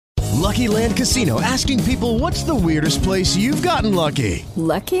Lucky Land Casino, asking people, what's the weirdest place you've gotten lucky?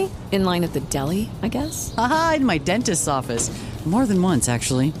 Lucky? In line at the deli, I guess? Aha, in my dentist's office. More than once,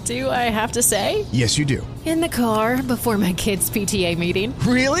 actually. Do I have to say? Yes, you do. In the car before my kids' PTA meeting.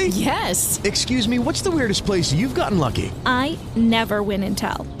 Really? Yes. Excuse me, what's the weirdest place you've gotten lucky? I never win and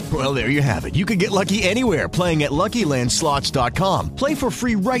tell. Well, there you have it. You can get lucky anywhere, playing at LuckyLandSlots.com. Play for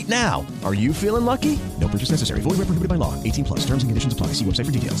free right now. Are you feeling lucky? No purchase necessary. Void where prohibited by law. 18 plus. Terms and conditions apply. See website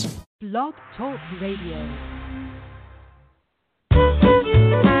for details. Blog Talk Radio.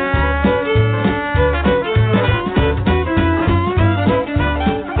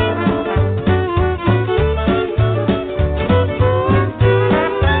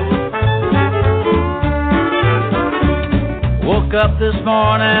 Woke up this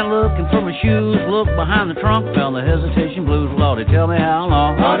morning looking for my shoes, looked behind the trunk, found the hesitation blues. Lordy, tell me how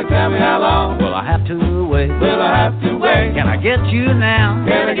long. Lordy, tell me how long. Will I have to wait? Will I have to wait? Can I get you now?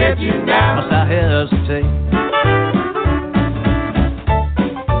 Can I get you now? Must I hesitate?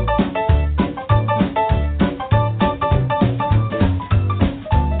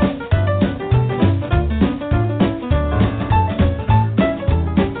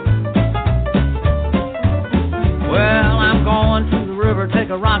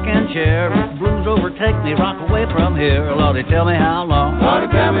 A rocking chair, blues overtake me, rock away from here. Lordy, tell me how long. Lordy,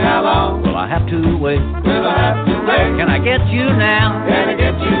 tell me how long. Will I have to wait? Will I have to wait? Can I get you now? Can I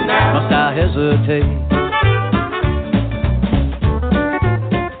get you now? Must I hesitate?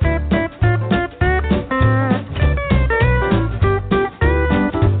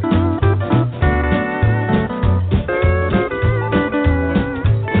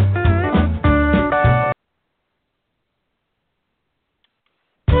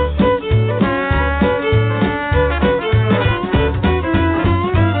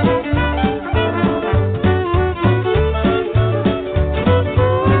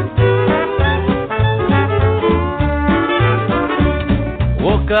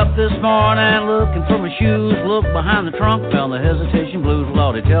 Up this morning looking for my shoes, looked behind the trunk, found the hesitation blues.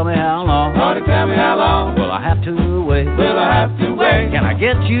 Lordy, tell me how long. Lordy, tell me how long. Will I have to wait? Will I have to wait? Can I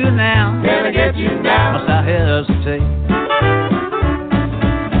get you now? Can I get you now? Must I hesitate?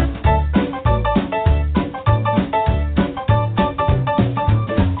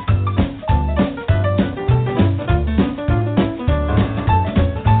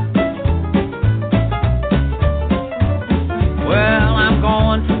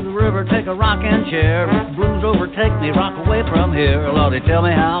 Take a rocking chair, blues overtake me, rock away from here. Lordy, tell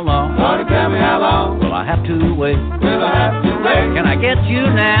me how long. Lordy, tell me how long. Will I have to wait? Will I have to wait? Can I get you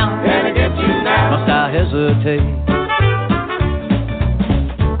now? Can I get you now? Must I hesitate?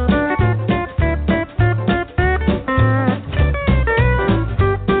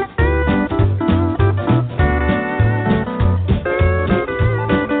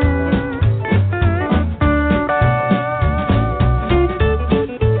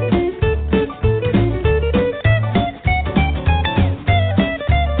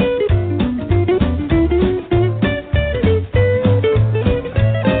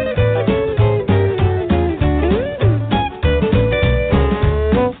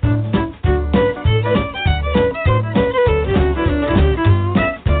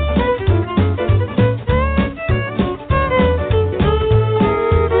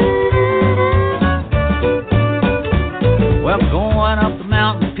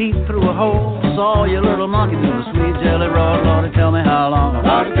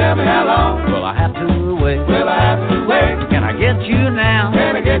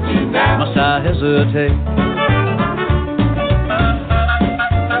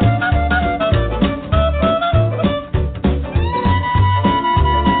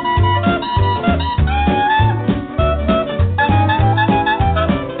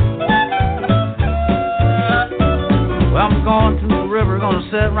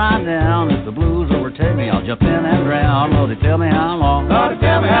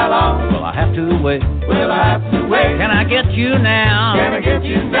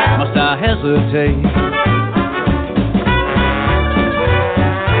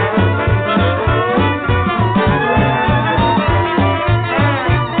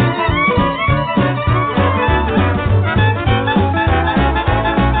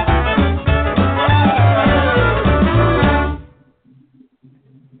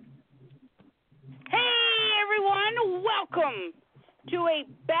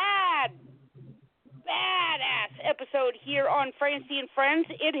 episode here on Francy and Friends.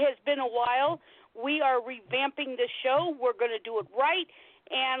 It has been a while. We are revamping the show. We're going to do it right.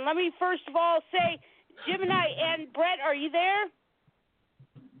 And let me first of all say, Gemini and Brett, are you there?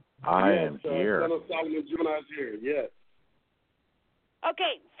 I am here. Son of Solomon, Gemini's here, yes.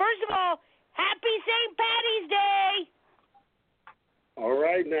 Okay, first of all, happy St. Patty's Day. All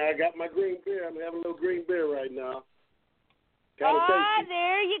right, now I got my green beer. I'm having a little green beer right now.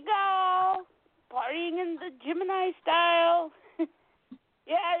 There you go. Partying in the Gemini style.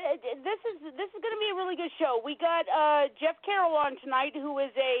 Yeah, this is going to be a really good show. We got Jeff Caroll on tonight, who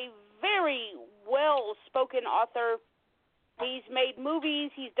is a very well-spoken author. He's made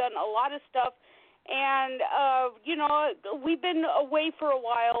movies. He's done a lot of stuff. And, we've been away for a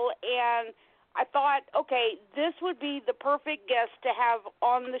while, and I thought, okay, this would be the perfect guest to have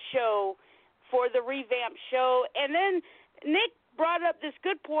on the show for the revamp show. And then Nick brought up this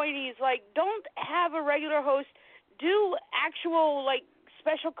good point. He's like, don't have a regular host. Do actual,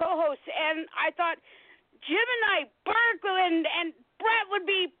 special co-hosts. And I thought Gemini, Berkland, and Brett would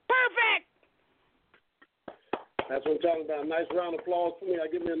be perfect. That's what I'm talking about. A nice round of applause for me.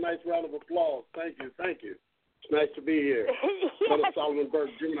 Give me a nice round of applause. Thank you. It's nice to be here. Yes. Solomon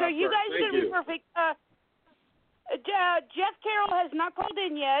Burke, Gemini so you guys are going to be you. perfect. Jeff Caroll has not called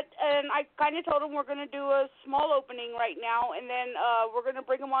in yet, and I kind of told him we're going to do a small opening right now, and then we're going to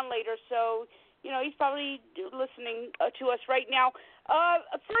bring him on later. So, he's probably listening to us right now.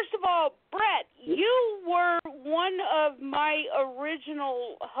 First of all, Brett, you were one of my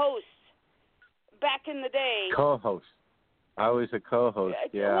original hosts back in the day. Co-host. I was a co-host,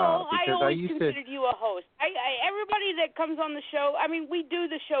 yeah. Well, I always used considered you a host. Everybody that comes on the show, we do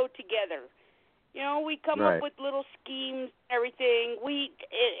the show together. We come up with little schemes and everything.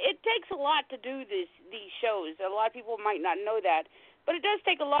 It takes a lot to do these shows. A lot of people might not know that, but it does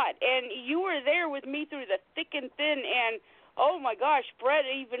take a lot. And you were there with me through the thick and thin, and oh my gosh, Brett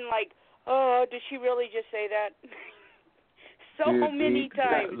even did she really just say that? Many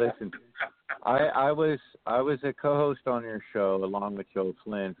times. Listen, I was a co-host on your show along with Joe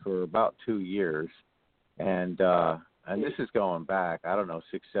Flynn for about 2 years, and this is going back, I don't know,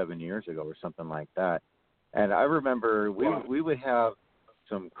 6-7 years ago or something like that. And I remember we would have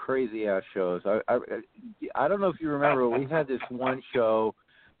some crazy ass shows. I don't know if you remember, we had this one show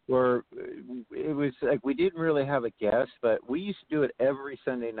where it was like we didn't really have a guest, but we used to do it every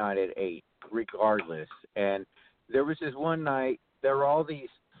Sunday night at 8, regardless. And there was this one night, there were all these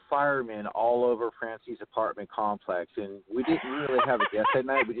firemen all over Francy's apartment complex, and we didn't really have a guest that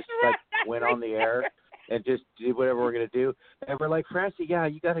night. We just went on the air and just did whatever we're going to do. And we're like, Francy, yeah,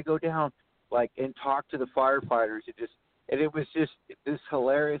 you got to go down and talk to the firefighters. And it was just this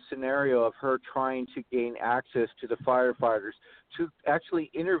hilarious scenario of her trying to gain access to the firefighters, to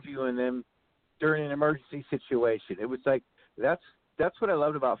actually interviewing them during an emergency situation. It was like, that's what I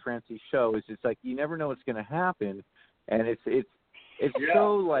loved about Francy's show, is it's like you never know what's going to happen, and it's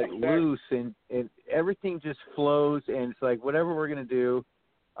so loose, and everything just flows, and it's like whatever we're going to do,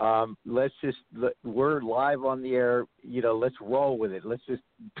 we're live on the air, let's roll with it. Let's just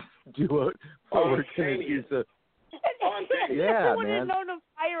do what we're going to do. So, yeah, man. If I would have known a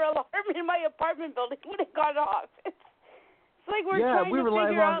fire alarm in my apartment building, it would have gone off. It's like we're trying to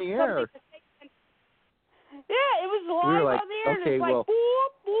figure out something to say. Yeah, it was live on the air. Okay, it's like, whoop,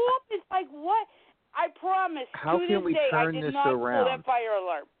 whoop. It's like, what? I promise, how to can this we day, turn I did this not around? pull that fire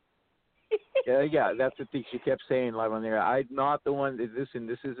alarm. Yeah, that's the thing she kept saying live on the air. I'm not the one. Listen,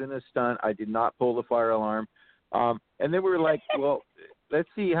 this isn't a stunt. I did not pull the fire alarm. And then we were like, well, let's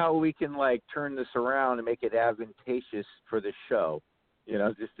see how we can turn this around and make it advantageous for the show.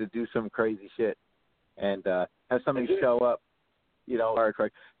 Just to do some crazy shit and have somebody show up. Fire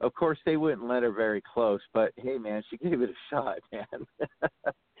truck. Of course, they wouldn't let her very close, but hey, man, she gave it a shot, man.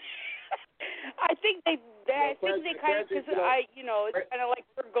 I think they kind of, because it's kind of like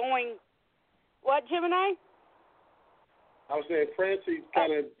we're going. What, Gemini? I was saying Francy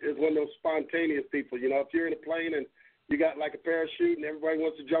kind of is one of those spontaneous people. If you're in a plane and you got a parachute and everybody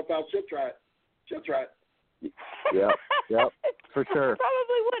wants to jump out, she'll try it. Yep, for sure.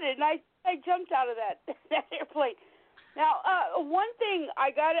 Probably wouldn't. I jumped out of that airplane. Now, one thing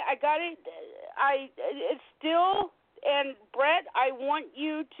it's still, and Brett, I want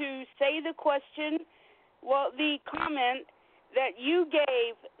you to say the question, the comment that you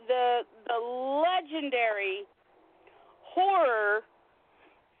gave the legendary horror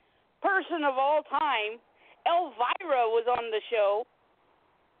person of all time, Elvira, was on the show.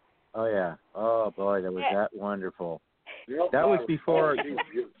 Oh, yeah. Oh, boy, that was that wonderful. That was before.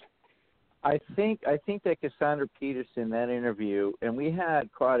 I think that Cassandra Peterson, that interview, and we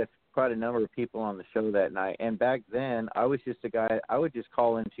had quite a number of people on the show that night. And back then, I was just a guy. I would just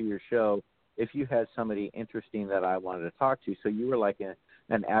call into your show if you had somebody interesting that I wanted to talk to. So you were like an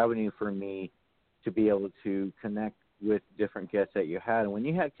avenue for me to be able to connect with different guests that you had. And when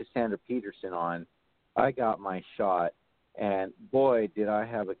you had Cassandra Peterson on, I got my shot And boy, did I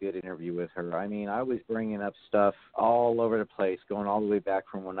have a good interview with her. I mean, I was bringing up stuff all over the place, going all the way back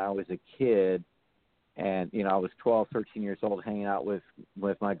from when I was a kid. And, you know, I was 12, 13 years old hanging out with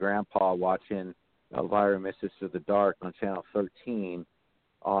my grandpa watching Elvira Misses of the Dark on Channel 13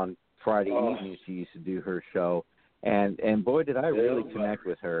 on Friday evenings. She used to do her show. And boy, did I really connect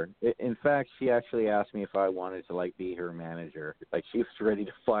with her. In fact, she actually asked me if I wanted to, like, be her manager. Like, she was ready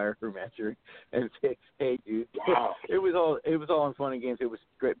to fire her manager and say, hey, dude. Wow. It was all in fun and games. It was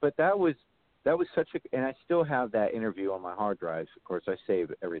great. But that was such a – and I still have that interview on my hard drives. Of course, I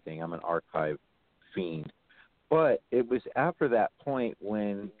save everything. I'm an archive fiend. But it was after that point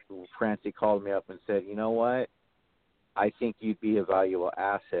when Francy called me up and said, you know what? I think you'd be a valuable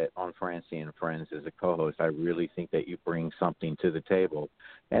asset on Francy and Friends as a co-host. I really think that you bring something to the table.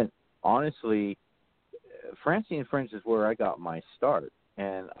 And honestly, Francy and Friends is where I got my start.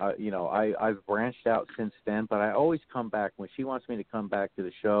 And, I've branched out since then, but I always come back. When she wants me to come back to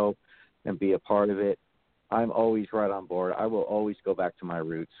the show and be a part of it, I'm always right on board. I will always go back to my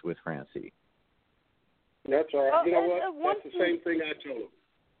roots with Francy. That's all right. You know what? That's the same thing I told him.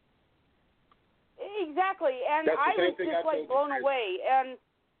 Exactly, and I was just like blown away. And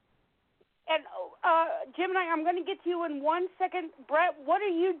Jim and I'm going to get to you in 1 second. Brett, what are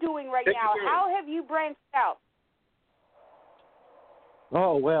you doing right now? How have you branched out?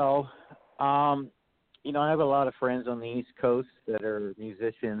 Oh, well, I have a lot of friends on the East Coast that are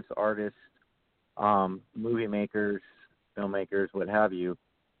musicians, artists, movie makers, filmmakers, what have you.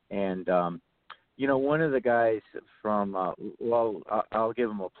 And one of the guys from, I'll give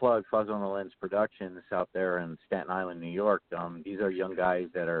him a plug, Fuzz on the Lens Productions out there in Staten Island, New York. These are young guys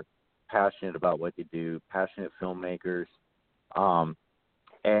that are passionate about what they do, passionate filmmakers. And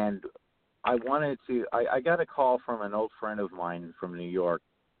I got a call from an old friend of mine from New York,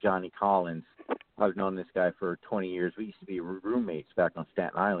 Johnny Collins. I've known this guy for 20 years. We used to be roommates back on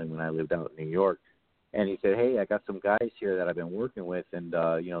Staten Island when I lived out in New York. And he said, hey, I got some guys here that I've been working with, and,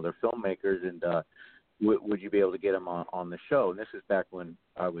 they're filmmakers, and would you be able to get them on the show? And this is back when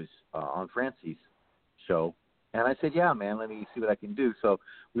I was on Francy's show. And I said, yeah, man, let me see what I can do. So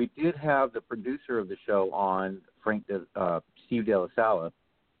we did have the producer of the show on, Steve De La Sala,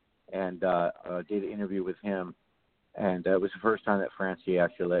 and did an interview with him. And it was the first time that Francy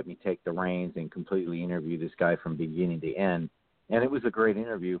actually let me take the reins and completely interview this guy from beginning to end. And it was a great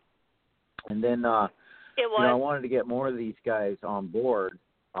interview. And then I wanted to get more of these guys on board.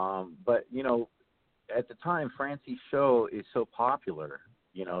 But, at the time, Francy's show is so popular.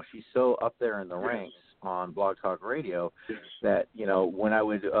 She's so up there in the ranks on Blog Talk Radio that, when I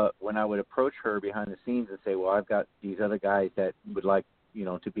would approach her behind the scenes and say, well, I've got these other guys that would like,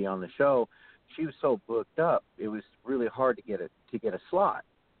 to be on the show, she was so booked up. It was really hard to get a slot,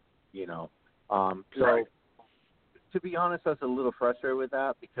 So to be honest, I was a little frustrated with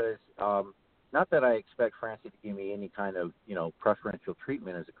that because not that I expect Francy to give me any kind of, preferential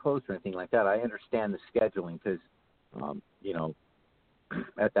treatment as a coach or anything like that. I understand the scheduling because,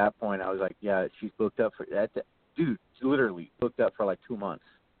 at that point I was like, yeah, she's booked up for that. Dude, literally booked up for like 2 months.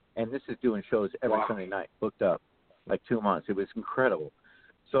 And this is doing shows every Sunday night, booked up like 2 months. It was incredible.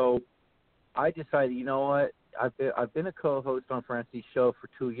 So I decided, you know what? I've been a co-host on Francy's show for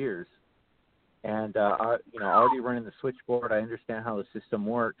 2 years. And, already running the switchboard, I understand how the system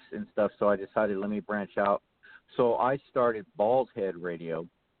works and stuff, so I decided let me branch out. So I started Bald Head Radio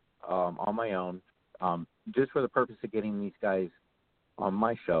on my own, just for the purpose of getting these guys on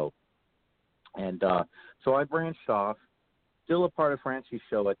my show. And so I branched off, still a part of Francy's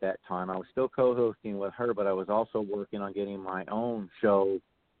show at that time. I was still co-hosting with her, but I was also working on getting my own show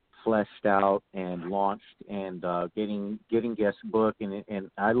fleshed out and launched and getting guests booked. And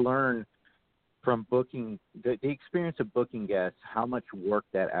I learned from booking, the experience of booking guests, how much work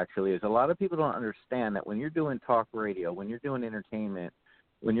that actually is. A lot of people don't understand that when you're doing talk radio, when you're doing entertainment,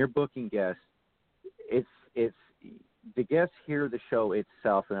 when you're booking guests, it's the guests hear the show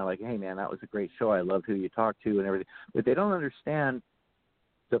itself and they're like, hey, man, that was a great show. I loved who you talked to and everything. But they don't understand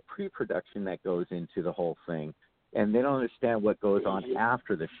the pre-production that goes into the whole thing, and they don't understand what goes on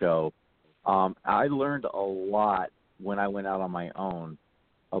after the show. I learned a lot when I went out on my own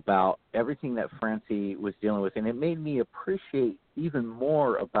about everything that Francy was dealing with, and it made me appreciate even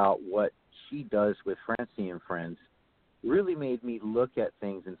more about what she does with Francy and Friends. Really made me look at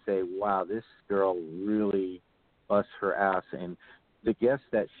things and say, wow, this girl really busts her ass. And the guests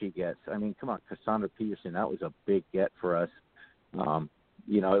that she gets, I mean, come on, Cassandra Peterson, that was a big get for us.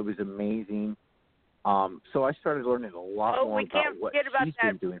 It was amazing. So I started learning a lot more about what she's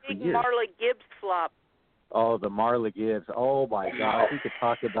been doing for years. We can't forget about that big Marla Gibbs flop. Oh, the Marla Gibbs. Oh, my God. We could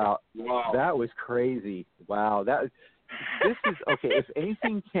talk about that was crazy. Wow. this is okay. If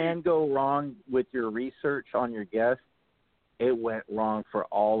anything can go wrong with your research on your guest, it went wrong for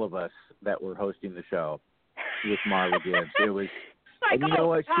all of us that were hosting the show with Marla Gibbs. It was, and you know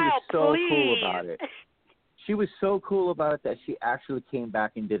what? She was so cool about it. She was so cool about it that she actually came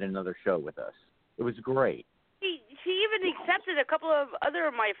back and did another show with us. It was great. She even accepted a couple of other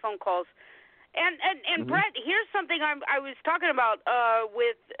of my phone calls. And Brett, here's something I was talking about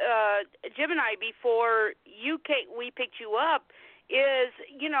with Jim and I before we picked you up. Is,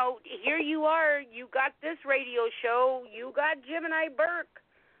 here you are, you got this radio show, you got Jim and I Burke,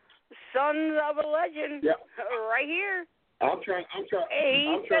 Sons of a Legend, right here. I'm trying.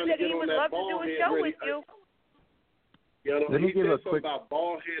 He said that he would love to do a show with you. Let me give a quick about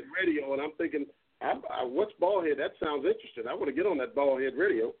Baldhead Radio, and I'm thinking, what's Baldhead? That sounds interesting. I want to get on that Baldhead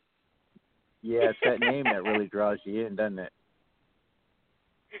Radio. Yeah, it's that name that really draws you in, doesn't it?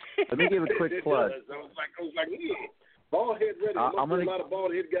 Let me give a quick plug. I was like, Baldhead Radio. A lot of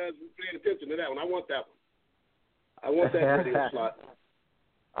baldhead guys paying attention to that one. I want that one. I want that radio slot.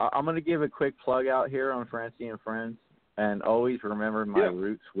 I'm going to give a quick plug out here on Francy and Friends, and always remember my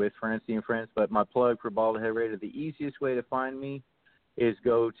roots with Francy and Friends. But my plug for Baldhead Radio, the easiest way to find me is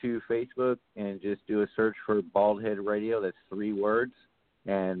go to Facebook and just do a search for Baldhead Radio. That's 3 words.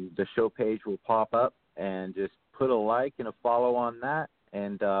 And the show page will pop up, and just put a like and a follow on that.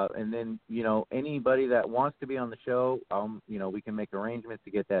 And then, anybody that wants to be on the show, we can make arrangements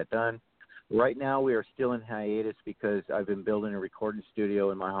to get that done. Right now we are still in hiatus because I've been building a recording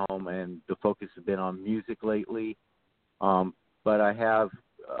studio in my home, and the focus has been on music lately. But I have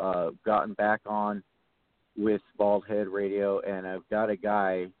gotten back on with Baldhead Radio, and I've got a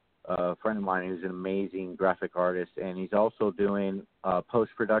guy, a friend of mine who's an amazing graphic artist, and he's also doing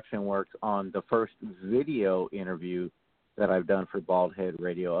post-production work on the first video interview that I've done for Baldhead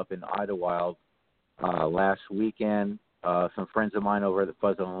Radio up in Idlewild last weekend. Some friends of mine over at the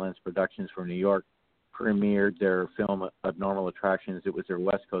Fuzz on the Lens Productions from New York premiered their film Abnormal Attractions. It was their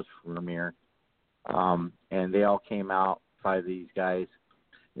West Coast premiere, and they all came out, 5 of these guys,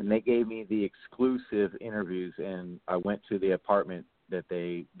 and they gave me the exclusive interviews, and I went to the apartment that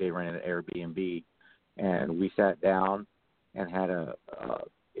they rented at Airbnb, and we sat down and had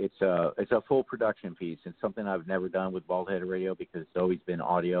it's a full production piece. It's something I've never done with Baldhead Radio because it's always been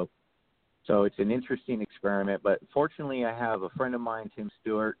audio. So it's an interesting experiment. But fortunately, I have a friend of mine, Tim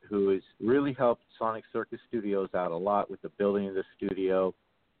Stewart, who has really helped Sonic Circus Studios out a lot with the building of the studio,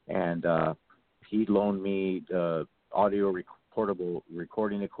 and he loaned me the audio portable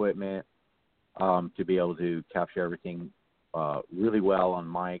recording equipment to be able to capture everything really well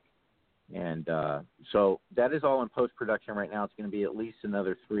on mic. And so that is all in post-production right now. It's going to be at least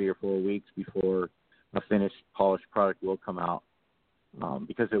another 3 or 4 weeks before a finished, polished product will come out,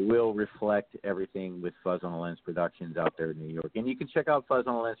 because it will reflect everything with Fuzz on the Lens Productions out there in New York. And you can check out Fuzz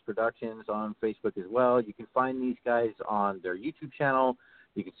on the Lens Productions on Facebook as well. You can find these guys on their YouTube channel.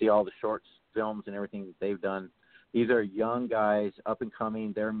 You can see all the shorts, films, and everything that they've done. These are young guys, up and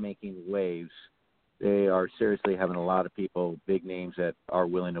coming. They're making waves. They are seriously having a lot of people, big names that are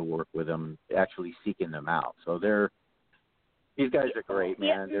willing to work with them, actually seeking them out. So these guys are great,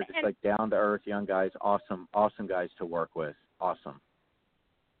 man. They're just like down to earth young guys, awesome guys to work with. Awesome.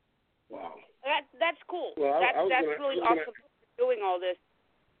 Wow. That's cool. Well, that's really awesome doing all this.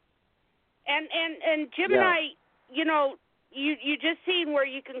 And Jim and I, you just seen where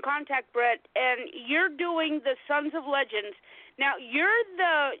you can contact Brett, and you're doing the Sons of Legends. Now you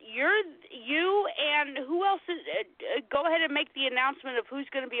and who else is? Go ahead and make the announcement of who's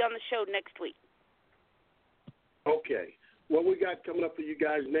going to be on the show next week. Okay. What we got coming up for you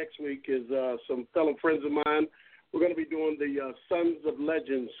guys next week is some fellow friends of mine. We're going to be doing the Sons of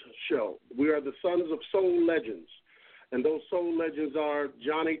Legends show. We are the Sons of Soul Legends, and those Soul Legends are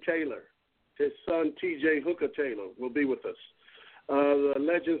Johnny Taylor. His son, T.J. Hooker Taylor, will be with us. The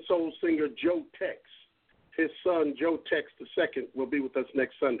legend soul singer Joe Tex. His son, Joe Tex II, will be with us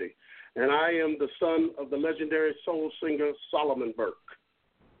next Sunday. And I am the son of the legendary soul singer Solomon Burke.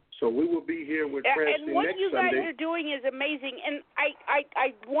 So we will be here with Francy next Sunday. And what you guys are doing is amazing. And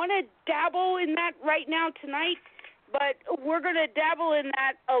I want to dabble in that right now tonight, but we're going to dabble in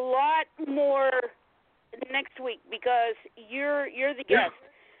that a lot more next week because you're the guest.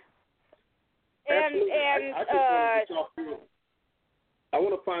 I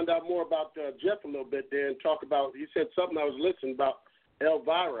want to find out more about Jeff a little bit there and talk about, you said something I was listening about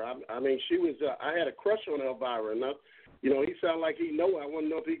Elvira. I mean, she was, I had a crush on Elvira, and he sounded like he know her. I want to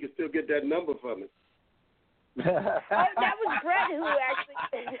know if he could still get that number for me. That was Brett who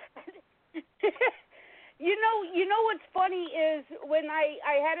actually, you know what's funny is when I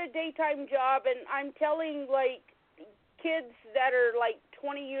had a daytime job and I'm telling kids that are like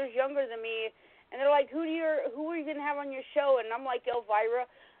 20 years younger than me, and they're like, who are you gonna have on your show? And I'm like, Elvira.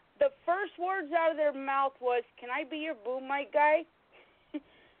 The first words out of their mouth was, "Can I be your boom mic guy?" So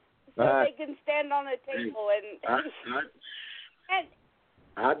they can stand on the table and.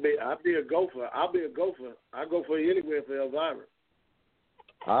 I'd be a gopher. I'll be a gopher. I go for anywhere for Elvira.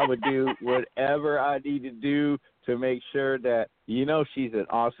 I would do whatever I need to do to make sure that she's an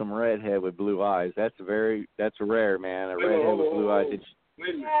awesome redhead with blue eyes. That's rare, man. A redhead with blue eyes.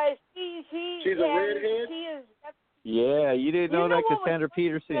 Yeah, she's a redhead. She is. Yeah, you didn't know that, Cassandra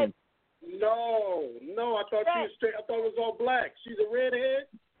Peterson. No, I thought she was straight. I thought it was all black. She's a redhead.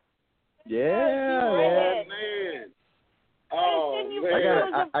 Yeah, man. Oh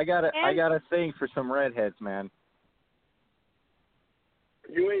man. I gotta sing for some redheads, man.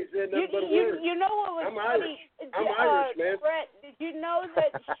 You ain't said nothing but a word. You know what was funny? I'm Irish, man. Brett, did you know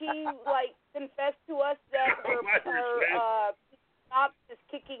that she confessed to us that her schnapps is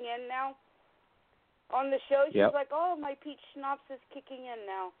kicking in now? On the show, she's like, "Oh, my peach schnapps is kicking in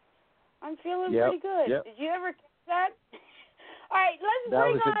now. I'm feeling pretty good." Yep. Did you ever catch that? All right, let's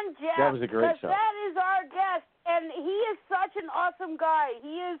bring on Jeff. That was a great show. That is our guest, and he is such an awesome guy.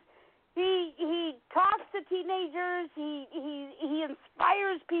 He talks to teenagers. He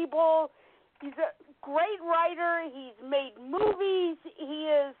inspires people. He's a great writer. He's made movies. He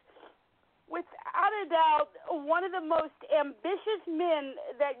is, without a doubt, one of the most ambitious men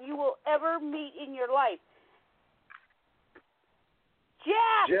that you will ever meet in your life.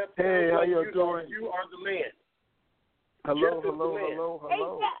 Jeff. Hey, how you doing? You are the man. Hello. Hey,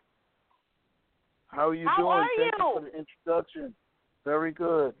 Jeff. How are you doing? Thank you for the introduction. Very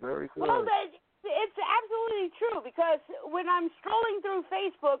good. Well, it's absolutely true, because when I'm scrolling through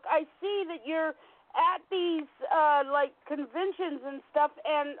Facebook, I see that you're at these conventions and stuff,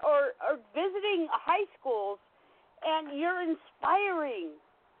 and or visiting high schools, and you're inspiring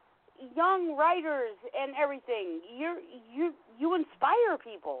young writers and everything. You inspire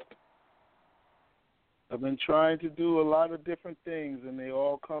people. I've been trying to do a lot of different things, and they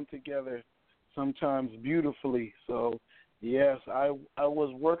all come together sometimes beautifully. So, yes, I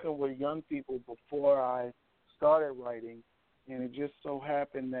was working with young people before I started writing, and it just so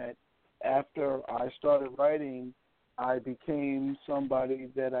happened that after I started writing, I became somebody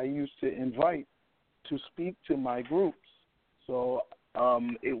that I used to invite to speak to my groups. So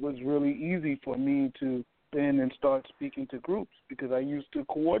it was really easy for me to then and start speaking to groups, because I used to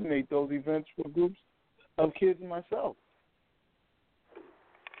coordinate those events for groups of kids myself.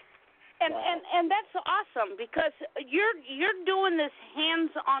 And that's awesome, because you're doing this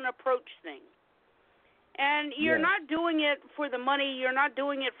hands-on approach thing. And you're not doing it for the money, you're not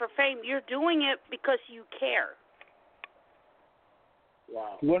doing it for fame, you're doing it because you care.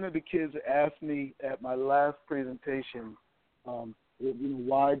 Wow. One of the kids asked me at my last presentation,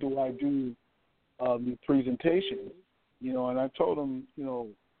 why do I do the presentations? And I told him,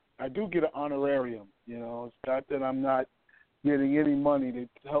 I do get an honorarium. It's not that I'm not getting any money to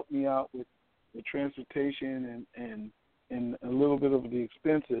help me out with the transportation and a little bit of the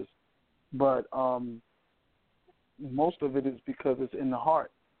expenses, but most of it is because it's in the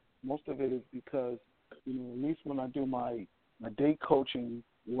heart. Most of it is because, at least when I do my date coaching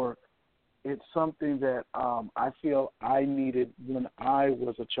work, it's something that I feel I needed when I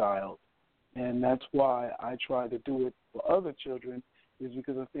was a child, and that's why I try to do it for other children, is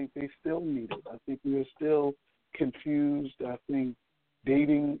because I think they still need it. I think we are still confused. I think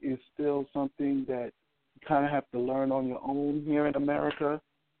dating is still something that you kind of have to learn on your own here in America.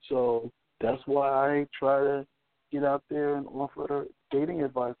 So that's why I try to get out there and offer dating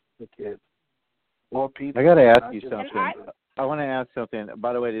advice to kids or people. I got to ask you something. I want to ask something.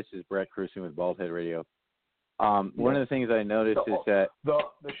 By the way, this is Brett Cruson with Baldhead Radio. One of the things I noticed is that the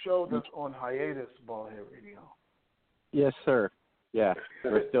show that's on hiatus, Baldhead Radio. Yes, sir. Yeah,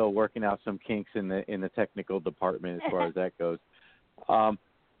 we're still working out some kinks in the technical department as far as that goes.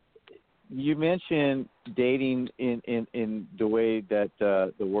 You mentioned dating in the way that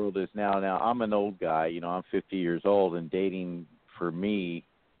the world is now. Now, I'm an old guy. I'm 50 years old, and dating for me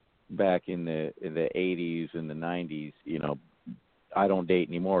back in the 80s and the 90s, I don't date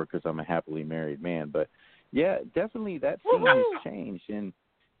anymore because I'm a happily married man. But, yeah, definitely that scene has changed. And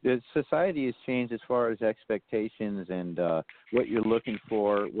the society has changed as far as expectations and what you're looking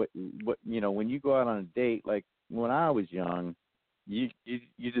for. What when you go out on a date, like when I was young, you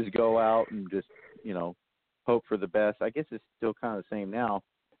just go out and just hope for the best. I guess it's still kind of the same now,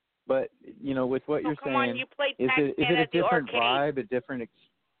 but with what you're saying, you is it a different vibe, a different?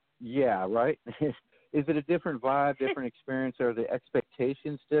 Yeah, right. is it a different vibe, different experience? Are the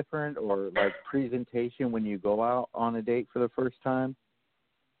expectations different, or like presentation when you go out on a date for the first time?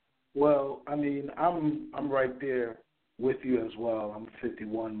 Well, I mean, I'm right there with you as well. I'm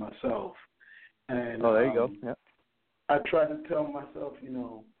 51 myself, and there you go. Yep. I try to tell myself,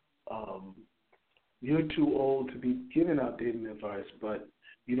 you're too old to be giving out dating advice. But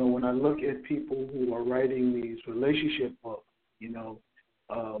when I look at people who are writing these relationship books,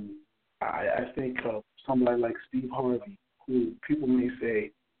 I think of somebody like Steve Harvey, who people may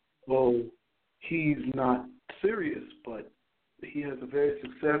say, "Oh, he's not serious," but he has a very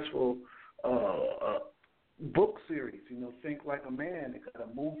successful book series. Think Like a Man. It got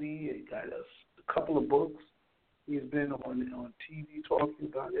a movie. It got a couple of books. He's been on TV talking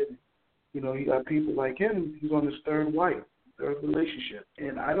about it. You got people like him. He's on his third wife, third relationship,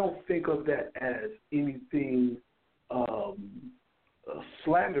 and I don't think of that as anything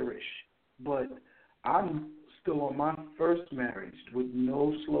slanderish. But I'm still on my first marriage with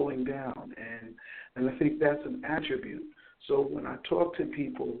no slowing down, and I think that's an attribute. So when I talk to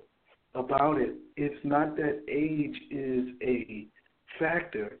people about it, it's not that age is a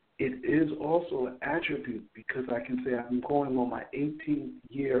factor. It is also an attribute, because I can say I'm going on my 18th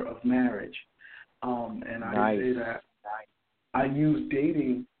year of marriage, and I say that I use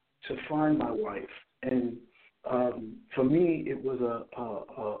dating to find my wife. And for me, it was a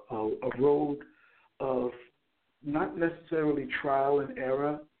road of not necessarily trial and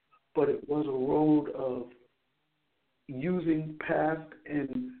error, but it was a road of using past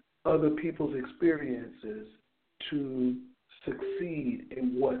and other people's experiences to succeed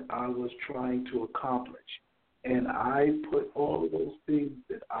in what I was trying to accomplish. And I put all of those things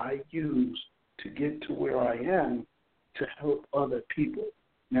that I use to get to where I am to help other people.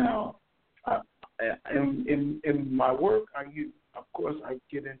 Now, in my work, of course, I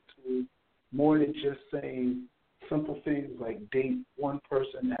get into more than just saying simple things like date one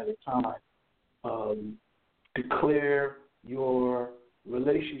person at a time, declare your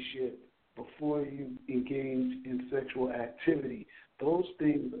relationship before you engage in sexual activity. Those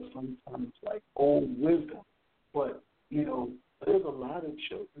things are sometimes like old wisdom, but there's a lot of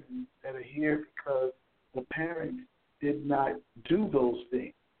children that are here because the parents did not do those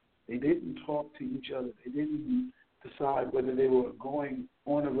things. They didn't talk to each other. They didn't decide whether they were going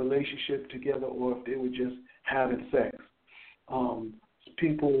on a relationship together or if they were just having sex.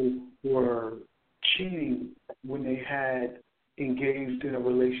 People were cheating when they had engaged in a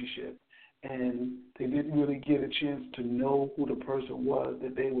relationship, and they didn't really get a chance to know who the person was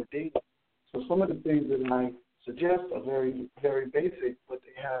that they were dating. So some of the things that I suggest are very, very basic, but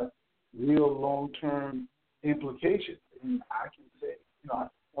they have real long-term implications. And I can say, I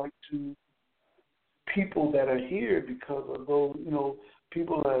point to people that are here because of those,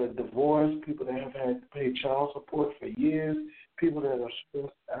 people that are divorced, people that have had to pay child support for years, people that are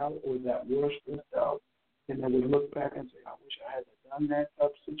stressed out or that were stressed out, and they would look back and say, I wish I had done that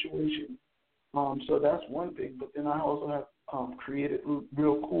type of situation. So that's one thing. But then I also have created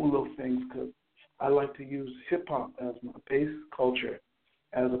real cool little things because I like to use hip-hop as my base culture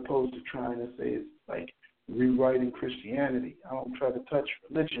as opposed to trying to say it's like rewriting Christianity. I don't try to touch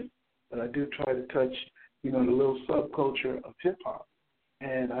religion, but I do try to touch, the little subculture of hip-hop.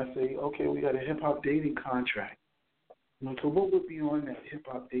 And I say, okay, we got a hip-hop dating contract. So what would be on that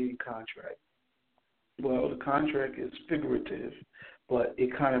hip-hop dating contract? Well, the contract is figurative, but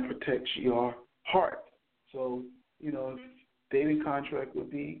it kind of protects your heart. So, dating contract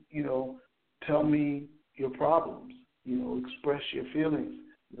would be, tell me your problems, express your feelings,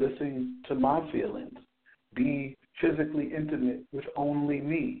 listen to my feelings, be physically intimate with only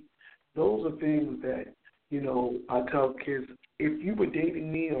me. Those are things that, I tell kids, if you were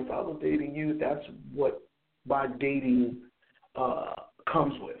dating me or if I was dating you, that's what my dating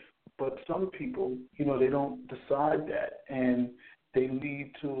comes with. But some people, they don't decide that, and they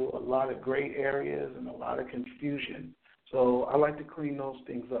lead to a lot of gray areas and a lot of confusion. So I like to clean those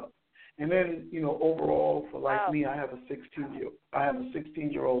things up. And then, overall, for me, I have a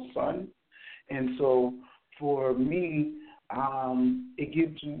 16-year-old son, and so for me, it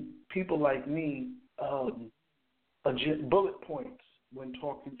gives people like me bullet points when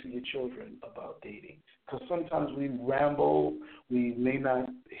talking to your children about dating. Because sometimes we ramble, we may not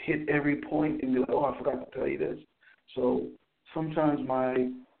hit every point and be like, oh, I forgot to tell you this. So sometimes my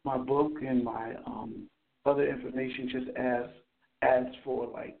book and my other information just adds for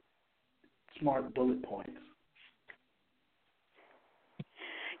like smart bullet points.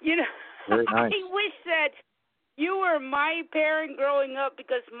 Very nice. I wish that you were my parent growing up,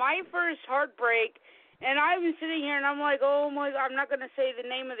 because my first heartbreak And I'm sitting here, and I'm like, oh, my God, I'm not going to say the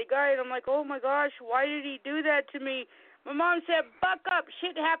name of the guy. And I'm like, oh, my gosh, why did he do that to me? My mom said, buck up,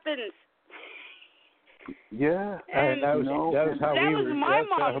 shit happens. Yeah. And that was how my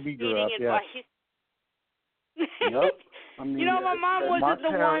mom's dating advice. Yep. I mean, my mom wasn't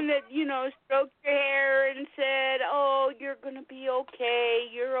the one that, stroked your hair and said, oh, you're going to be okay,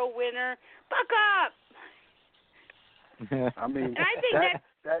 you're a winner. Buck up. I mean, and I think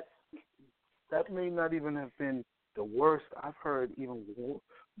that may not even have been the worst. I've heard even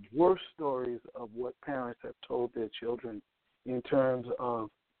worse stories of what parents have told their children in terms of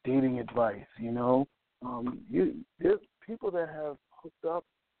dating advice. There's people that have hooked up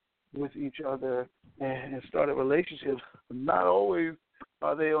with each other and started relationships. Not always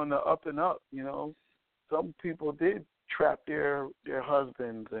are they on the up and up. Some people did trap their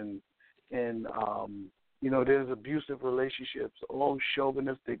husbands and there's abusive relationships. All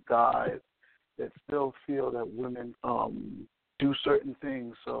chauvinistic guys that still feel that women do certain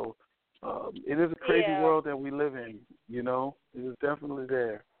things. So it is a crazy world that we live in, It is definitely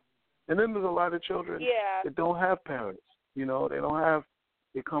there. And then there's a lot of children that don't have parents.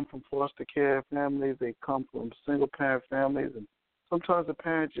 They come from foster care families. They come from single-parent families. And sometimes the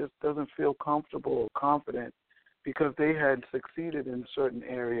parent just doesn't feel comfortable or confident because they had succeeded in a certain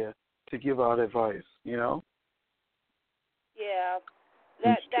area to give out advice, Yeah.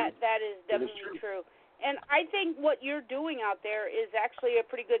 That is definitely true. And I think what you're doing out there is actually a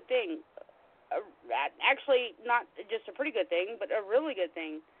pretty good thing. Actually, not just a pretty good thing, but a really good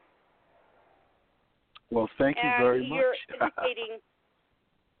thing. Well, thank you very much.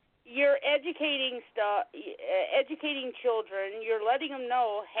 You're educating children. You're letting them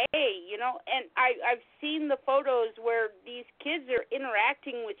know, hey, and I've seen the photos where these kids are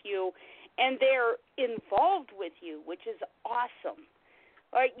interacting with you, and they're involved with you, which is awesome.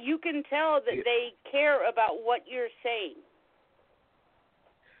 Like, you can tell that they care about what you're saying.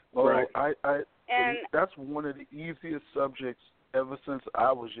 Well, right. And that's one of the easiest subjects ever since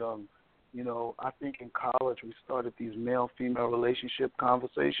I was young. I think in college we started these male-female relationship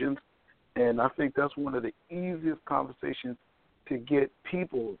conversations, and I think that's one of the easiest conversations to get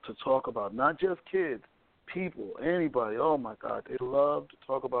people to talk about, not just kids, people, anybody. Oh, my God, they love to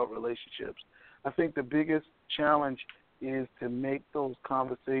talk about relationships. I think the biggest challenge is to make those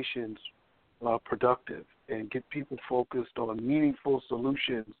conversations productive and get people focused on meaningful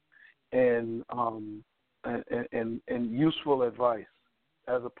solutions and useful advice,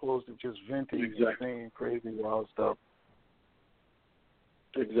 as opposed to just venting and saying crazy wild stuff.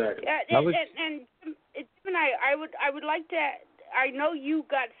 Exactly. And Jim and I would like to. I know you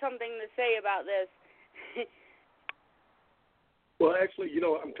got something to say about this. Well, actually,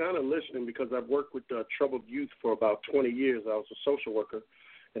 I'm kind of listening because I've worked with troubled youth for about 20 years. I was a social worker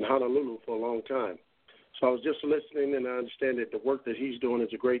in Honolulu for a long time. So I was just listening, and I understand that the work that he's doing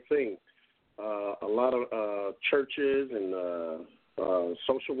is a great thing. A lot of churches and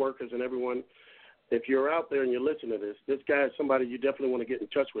social workers and everyone, if you're out there and you're listening to this guy is somebody you definitely want to get in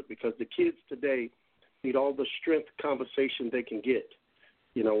touch with, because the kids today need all the strength conversation they can get.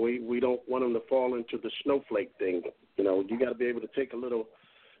 We don't want them to fall into the snowflake thing. You got to be able to take a little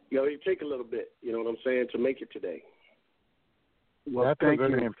bit, you know what I'm saying, to make it today. Well, that's a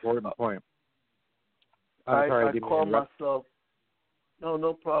very important point. I call myself,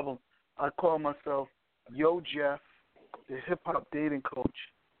 no problem. I call myself Yo Jeff, the hip-hop dating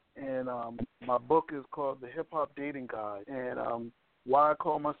coach. And my book is called The Hip Hop Dating Guide. And why I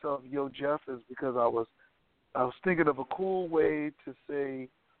call myself Yo Jeff is because I was thinking of a cool way to say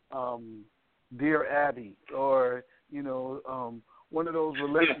Dear Abby, or one of those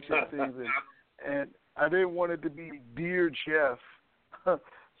relationship things. And I didn't want it to be Dear Jeff,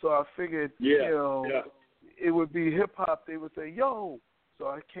 so I figured it would be hip hop. They would say Yo, so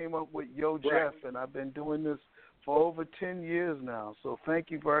I came up with Yo Jeff, and I've been doing this for over 10 years now. So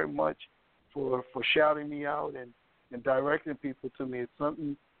thank you very much for shouting me out and directing people to me. It's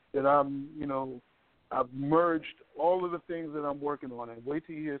something that I've merged all of the things that I'm working on. And wait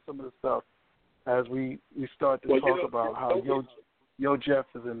till you hear some of the stuff as we start to talk about how Yo Jeff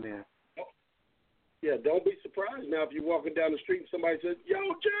is in there. Yeah, don't be surprised now if you're walking down the street and somebody says,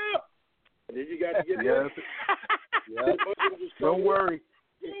 Yo Jeff! And then you got to get there. Yes. Don't worry.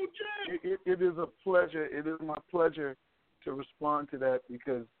 It is a pleasure. It is my pleasure to respond to that,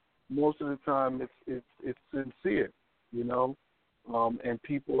 because most of the time it's sincere, and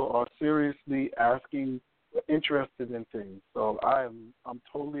people are seriously interested in things. So I'm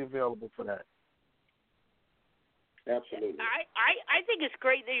totally available for that. Absolutely. I think it's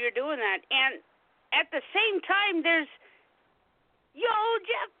great that you're doing that, and at the same time, there's Yo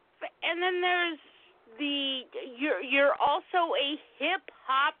Jeff, and then there's you're also a hip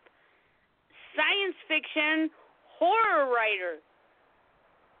hop science fiction horror writer.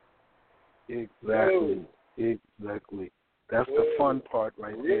 Exactly. That's the fun part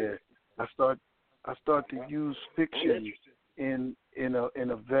right there. I start to use fiction in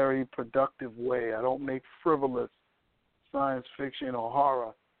a very productive way. I don't make frivolous science fiction or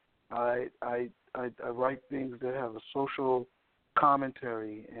horror. I write things that have a social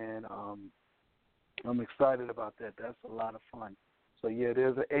commentary, and I'm excited about that. That's a lot of fun. So yeah,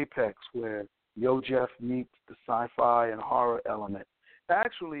 there's an apex where Yo Jeff meets the sci-fi and horror element.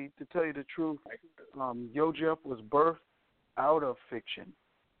 Actually, to tell you the truth, Yo Jeff was birthed out of fiction.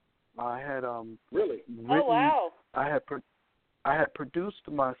 I had really. Oh wow! I had produced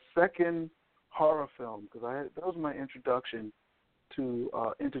my second horror film because that was my introduction to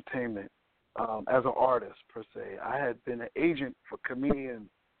entertainment as an artist per se. I had been an agent for comedians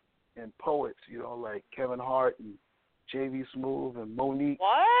and poets, like Kevin Hart and J.V. Smoove and Monique.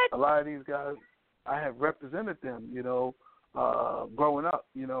 What? A lot of these guys, I have represented them, growing up,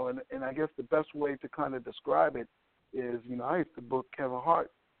 and I guess the best way to kind of describe it is, I used to book Kevin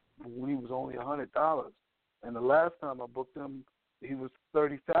Hart when he was only $100, and the last time I booked him, he was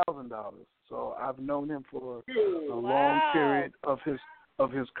 $30,000. So I've known him for a long period of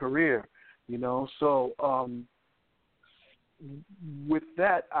his career, So with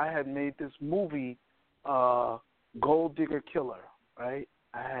that, I had made this movie, Gold Digger Killer, right?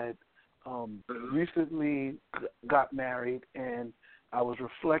 I had recently got married, and I was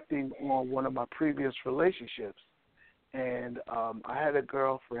reflecting on one of my previous relationships. And I had a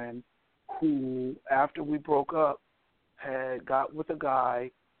girlfriend who, after we broke up, had got with a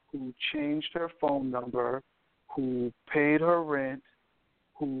guy who changed her phone number, who paid her rent,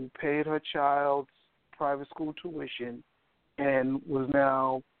 who paid her child's private school tuition, and was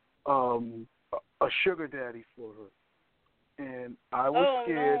now a sugar daddy for her. And I was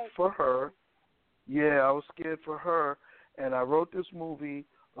scared for her. Yeah, I was scared for her. And I wrote this movie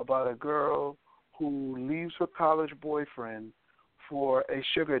about a girl who leaves her college boyfriend for a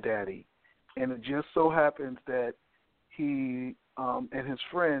sugar daddy. And it just so happens that he and his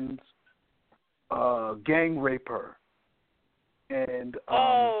friends gang rape her. And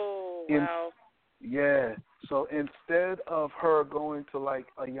wow. Yeah. So instead of her going to like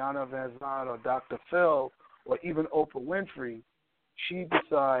Ayanna Van Zandt or Dr. Phil or even Oprah Winfrey, she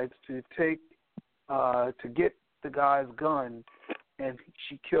decides to get the guy's gun, and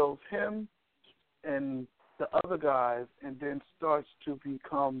she kills him and the other guys, and then starts to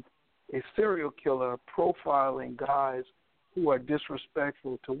become a serial killer, profiling guys who are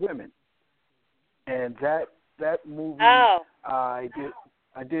disrespectful to women. And that movie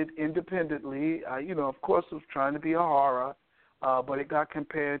I did independently. Of course, it was trying to be a horror, but it got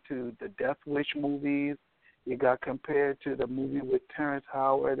compared to the Death Wish movies. It got compared to the movie with Terrence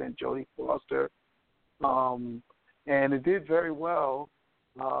Howard and Jodie Foster. And it did very well.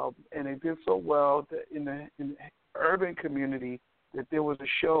 And it did so well that in the urban community that there was a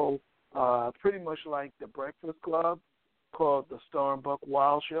show pretty much like The Breakfast Club called The Star and Buck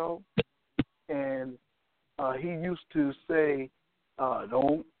Wild Show. And he used to say,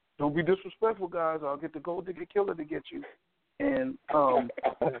 don't be disrespectful, guys. I'll get the Gold Digger Killer to get you. And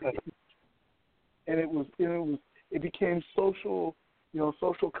it became social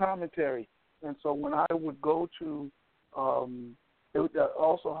commentary. And so when I would go to, it was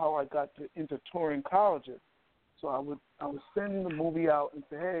also how I got into touring colleges. So I would send the movie out and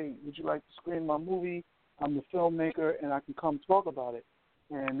say, hey, would you like to screen my movie? I'm the filmmaker, and I can come talk about it.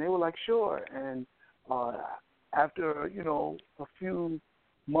 And they were like, sure. And after, a few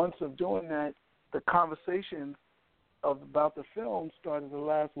months of doing that, the conversations about the film started to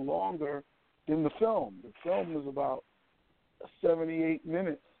last longer than the film. The film was about 78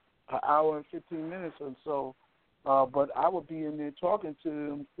 minutes, an hour and 15 minutes or so. But I would be in there talking to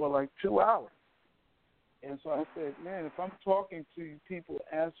them for like 2 hours. And so I said, man, if I'm talking to people,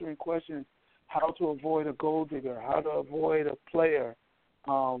 answering questions, how to avoid a gold digger, how to avoid a player,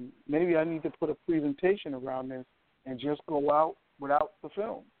 maybe I need to put a presentation around this and just go out without the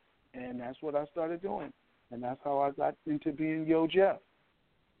film. And that's what I started doing. And that's how I got into being Yo Jeff.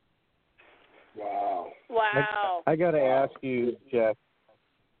 Wow. I got to ask you, Jeff,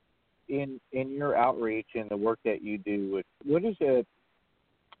 in your outreach and the work that you do, what is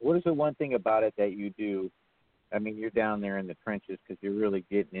the one thing about it that you do? I mean, you're down there in the trenches because you're really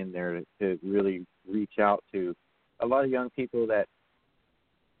getting in there to really reach out to a lot of young people that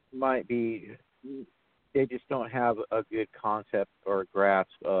might be, they just don't have a good concept or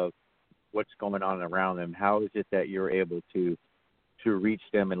grasp of what's going on around them. How is it that you're able to to reach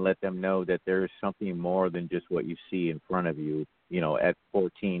them and let them know that there is something more than just what you see in front of you. At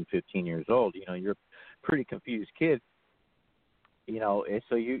 14, 15 years old, you're a pretty confused kid. And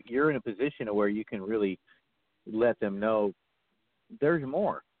so you're in a position where you can really let them know there's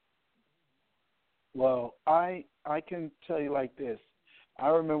more. Well, I can tell you like this. I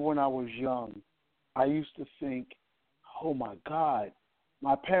remember when I was young, I used to think, oh, my God,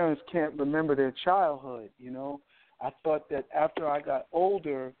 my parents can't remember their childhood, I thought that after I got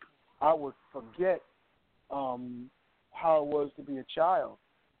older, I would forget how it was to be a child.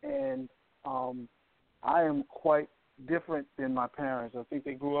 And I am quite different than my parents. I think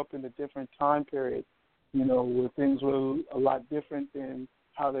they grew up in a different time period, where things were a lot different than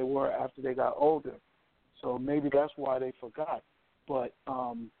how they were after they got older. So maybe that's why they forgot. But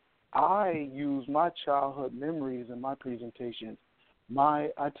I use my childhood memories in my presentations. I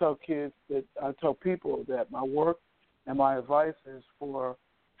tell people that my work and my advice is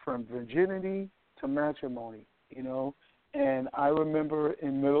from virginity to matrimony, And I remember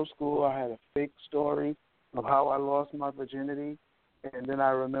in middle school I had a fake story of how I lost my virginity, and then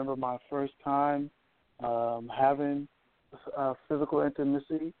I remember my first time having physical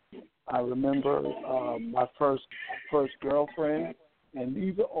intimacy. I remember my first girlfriend, and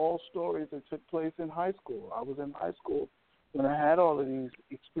these are all stories that took place in high school. I was in high school when I had all of these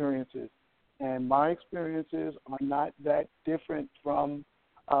experiences, and my experiences are not that different from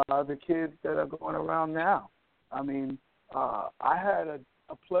the kids that are going around now. I mean, I had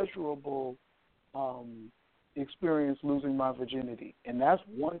a pleasurable experience losing my virginity, and that's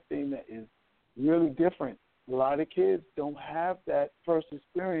one thing that is really different. A lot of kids don't have that first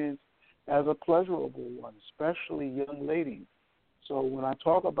experience as a pleasurable one, especially young ladies. So when I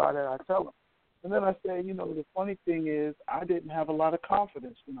talk about it, I tell them. And then I say, the funny thing is I didn't have a lot of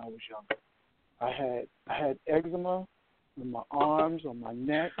confidence when I was younger. I had eczema on my arms, on my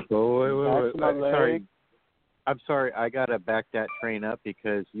neck, wait. my leg. I'm sorry. I got to back that train up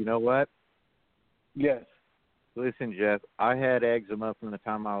because you know what? Yes. Listen, Jeff, I had eczema from the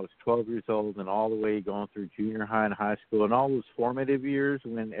time I was 12 years old and all the way going through junior high and high school and all those formative years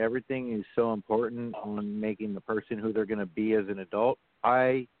when everything is so important on making the person who they're going to be as an adult.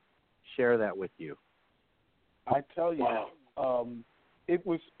 I share that with you. I tell you,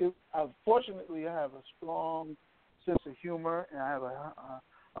 fortunately, I have a strong sense of humor, and I have a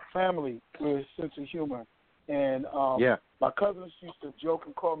family with a sense of humor. And my cousins used to joke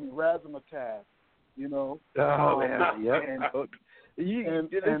and call me Razzmatazz. Oh, man. Yep.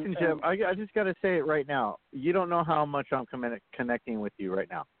 Listen, Jeff, I just got to say it right now. You don't know how much I'm connecting with you right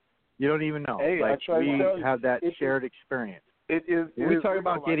now. You don't even know. Hey, I try to tell you, have that shared experience. When we talk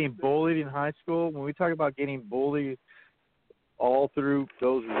about getting bullied in high school, when we talk about getting bullied all through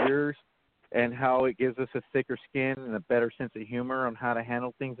those years and how it gives us a thicker skin and a better sense of humor on how to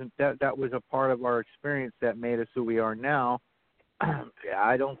handle things, and that was a part of our experience that made us who we are now.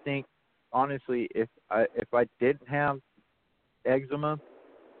 I don't think, honestly, if I didn't have eczema,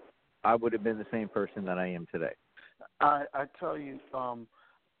 I would have been the same person that I am today. I tell you,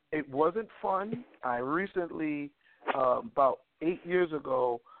 it wasn't fun. I recently, about 8 years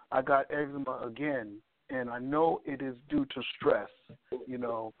ago, I got eczema again, and I know it is due to stress.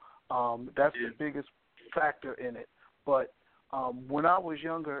 That's the biggest factor in it. But when I was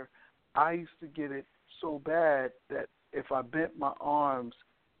younger, I used to get it so bad that if I bent my arms,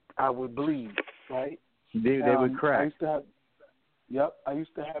 I would bleed, right? They would crack. I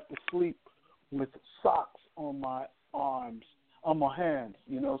used to have to sleep with socks on my arms, on my hands,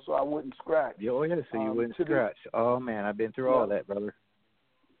 so I wouldn't scratch. Oh, yeah, so you wouldn't scratch. Oh, man, I've been through all that, brother.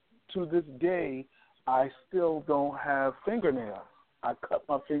 To this day, I still don't have fingernails. I cut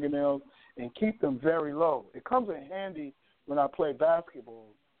my fingernails and keep them very low. It comes in handy when I play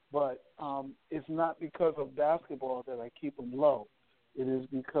basketball, but it's not because of basketball that I keep them low. It is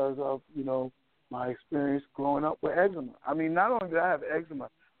because of, my experience growing up with eczema. I mean, not only do I have eczema,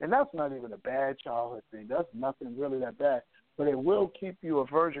 and that's not even a bad childhood thing. That's nothing really that bad. But it will keep you a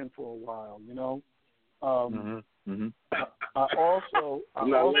virgin for a while, I also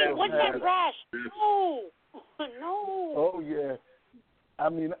what's that rash? No. Oh, yeah. I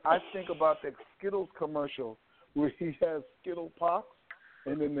mean, I think about the Skittles commercial where he has Skittle pox,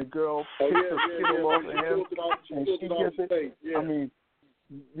 and then the girl takes the Skittle off of him, and she gets it. Yeah. I mean,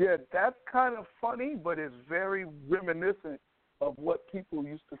 yeah, that's kind of funny, but it's very reminiscent of what people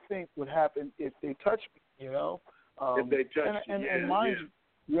used to think would happen if they touched me, If they touched you,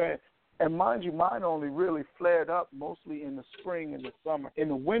 and mind you, mine only really flared up mostly in the spring and the summer. In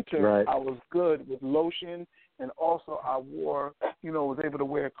the winter, I was good with lotion, and also I wore, was able to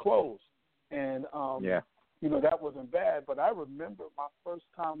wear clothes. And that wasn't bad. But I remember my first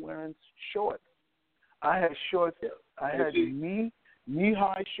time wearing shorts. I had shorts. I had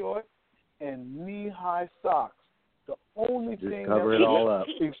knee-high shorts and knee-high socks. The only thing that was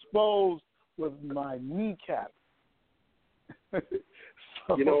exposed was my kneecap. So,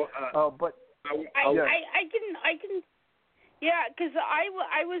 but I can. Yeah, because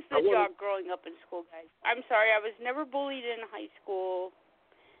I was the jock growing up in school, guys. I'm sorry, I was never bullied in high school.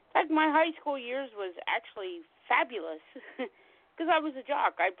 In fact, my high school years was actually fabulous because I was a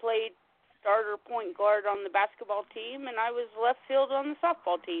jock. I played starter point guard on the basketball team, and I was left field on the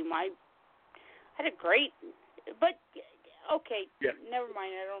softball team. I had a great, but okay, never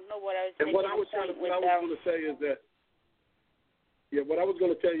mind. I don't know what I was saying. And what I was going to say is that. Yeah, what I was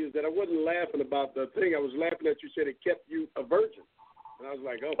going to tell you is that I wasn't laughing about the thing. I was laughing at you said it kept you a virgin. And I was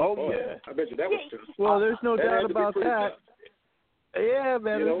like, boy, yeah. I bet you that was tough. Well, there's no doubt about that. Tough. Yeah,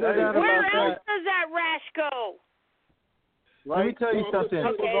 man, there's no doubt about that. Where else does that rash go? Let me tell you something.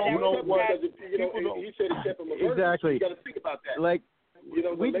 He said it kept him a virgin. Exactly. You got to think about that. Like, we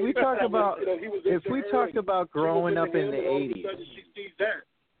talk about, if we talk about growing up in the 80s. She sees that.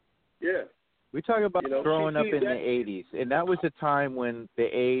 Yeah. We talk about growing up in the 80s, and that was a time when the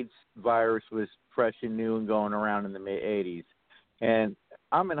AIDS virus was fresh and new and going around in the mid-80s. And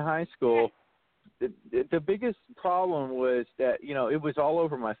I'm in high school. The biggest problem was that, it was all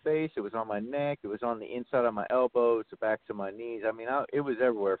over my face. It was on my neck. It was on the inside of my elbows, the backs of my knees. I mean, it was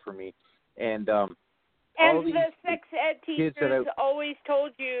everywhere for me. And all the sex ed teachers always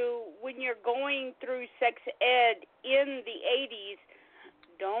told you when you're going through sex ed in the 80s,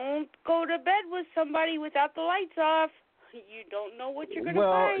 don't go to bed with somebody without the lights off. You don't know what you're going to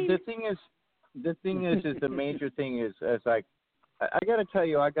find. Well, the thing is the major thing is like, I got to tell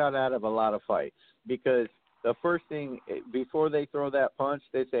you, I got out of a lot of fights because the first thing, before they throw that punch,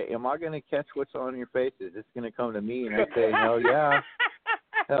 they say, am I going to catch what's on your face? Is this going to come to me? And I say, hell yeah.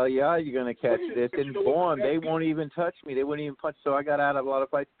 Hell yeah, you're going to catch this. And boom, they won't even touch me. They wouldn't even punch. So I got out of a lot of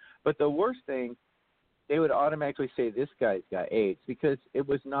fights. But the worst thing, they would automatically say this guy's got AIDS because it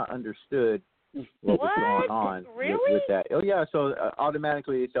was not understood what was going on with that. Oh yeah, so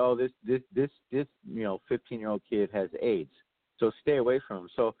automatically it's this 15-year-old kid has AIDS, so stay away from him.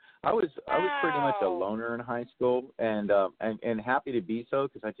 So I was pretty much a loner in high school, and happy to be so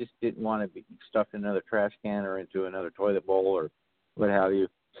because I just didn't want to be stuffed in another trash can or into another toilet bowl or what have you.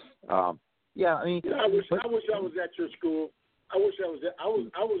 I mean, I wish I was at your school. I wish I was there. I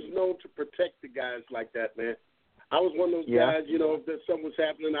was known to protect the guys like that, man. I was one of those guys, if something was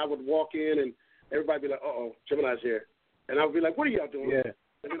happening, I would walk in and everybody would be like, uh-oh, Gemini's here. And I would be like, what are y'all doing? Yeah.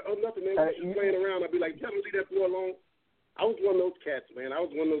 And oh, nothing, man. We're just playing around. I'd be like, tell me to leave that boy alone. I was one of those cats, man. I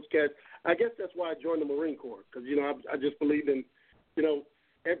was one of those cats. I guess that's why I joined the Marine Corps because, I just believed in,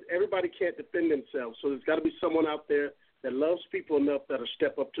 everybody can't defend themselves. So there's got to be someone out there that loves people enough that'll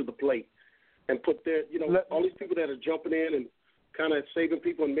step up to the plate and put their, all these people that are jumping in and kind of saving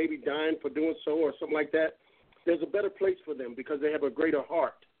people and maybe dying for doing so or something like that, there's a better place for them because they have a greater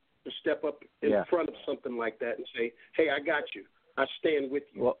heart to step up in front of something like that and say, hey, I got you. I stand with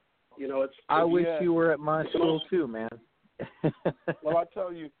you. Well, I wish you were at my school too, man. Well, I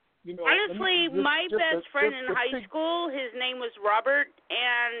tell you, honestly, my best friend in high school, his name was Robert,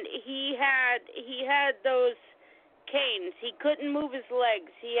 and he had those canes. He couldn't move his legs.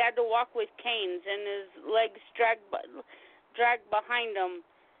 He had to walk with canes, and his legs dragged behind him,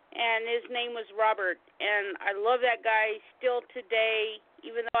 and his name was Robert, and I love that guy still today,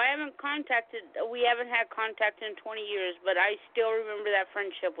 even though we haven't had contact in 20 years, but I still remember that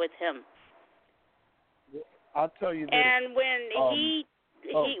friendship with him. I'll tell you this. And when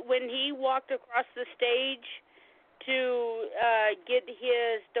he walked across the stage to get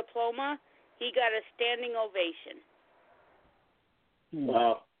his diploma, he got a standing ovation.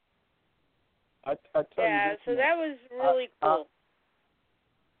 Wow. I tell you this, so that was really cool.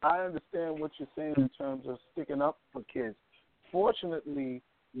 I understand what you're saying in terms of sticking up for kids. Fortunately,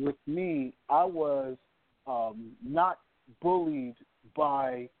 with me, I was not bullied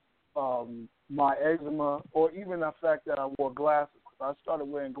by my eczema or even the fact that I wore glasses. I started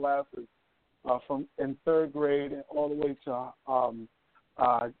wearing glasses from in third grade and all the way to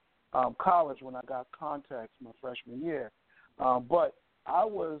college when I got contacts my freshman year. But I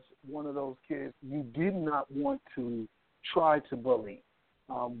was one of those kids you did not want to try to bully.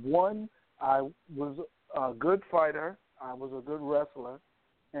 One, I was a good fighter. I was a good wrestler.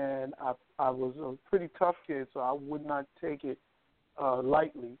 And I was a pretty tough kid, so I would not take it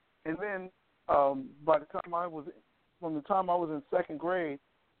lightly. And then from the time I was in second grade,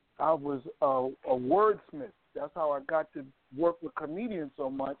 I was a wordsmith. That's how I got to work with comedians so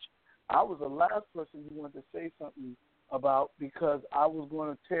much I was the last person you wanted to say something about because I was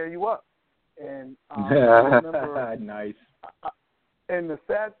going to tear you up. And I remember, nice. And the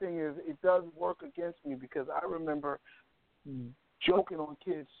sad thing is, it does work against me because I remember joking on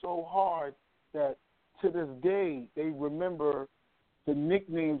kids so hard that to this day they remember the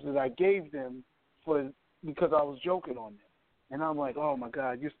nicknames that I gave them because I was joking on them. And I'm like, oh my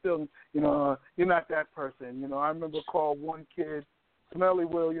God, you're still, you're not that person. I remember calling one kid Smelly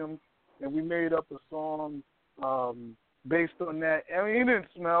Williams, and we made up a song based on that. I mean, he didn't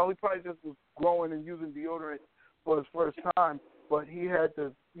smell. He probably just was growing and using deodorant for his first time. But he had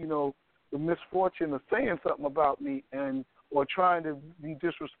the misfortune of saying something about me or trying to be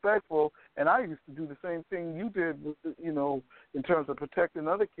disrespectful. And I used to do the same thing you did, with in terms of protecting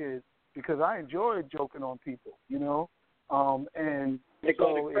other kids because I enjoyed joking on people, and they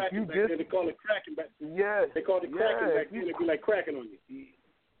call so it cracking back then. They call it cracking back then. Yeah. They called it cracking back then. It'd be like cracking on you.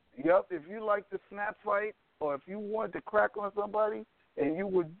 Yep. If you like to snap fight or if you wanted to crack on somebody and you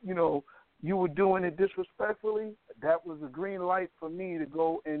would, you were doing it disrespectfully, that was a green light for me to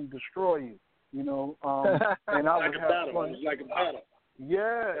go and destroy you, and I would have fun. It was like a battle.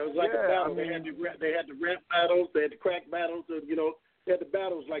 Yeah. It was like a battle. I mean, they had the rap battles, they had the crack battles, they had the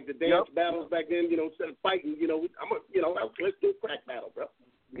battles like the dance battles back then, instead of fighting, let's do a crack battle, bro.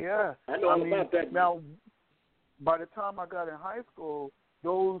 Yeah. I know all about that. Now, by the time I got in high school,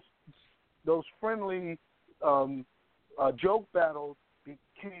 those friendly joke battles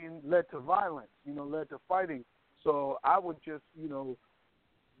led to violence, led to fighting. So I would just,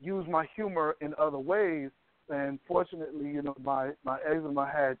 use my humor in other ways. And fortunately, my eczema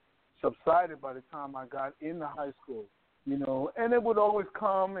had subsided by the time I got into high school, and it would always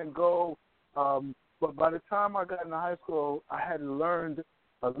come and go. But by the time I got into high school, I had learned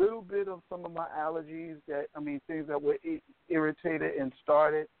a little bit of some of my allergies things that were irritated and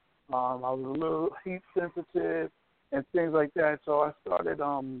started. I was a little heat sensitive and things like that. So I started,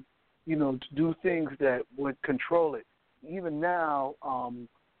 to do things that would control it. Even now,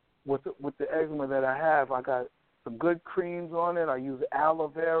 with the eczema that I have, I got some good creams on it. I use aloe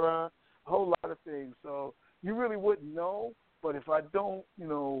vera, a whole lot of things. So you really wouldn't know. But if I don't,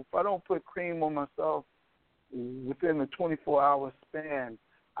 put cream on myself within the 24-hour span,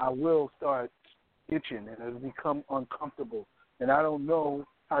 I will start itching and it'll become uncomfortable. And I don't know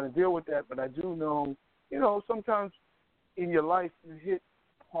how to deal with that, but I do know, sometimes in your life you hit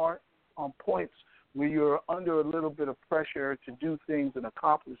points where you're under a little bit of pressure to do things and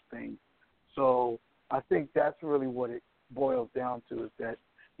accomplish things. So I think that's really what it boils down to is that,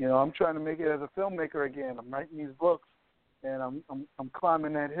 I'm trying to make it as a filmmaker again. I'm writing these books, and I'm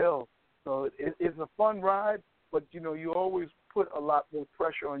climbing that hill. So it's a fun ride, but, you always put a lot more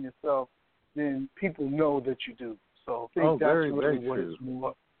pressure on yourself than people know that you do. So I think that's very, really very what true. it's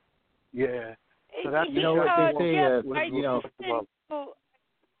more. Yeah. So that's what they say.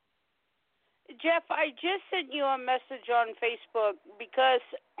 Jeff, I just sent you a message on Facebook because,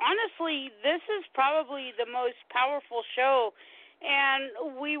 honestly, this is probably the most powerful show,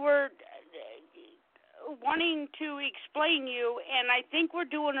 and we were wanting to explain you, and I think we're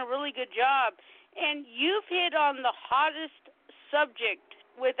doing a really good job. And you've hit on the hottest subject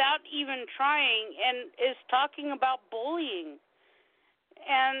without even trying, and is talking about bullying.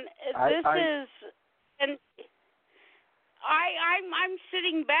 And I'm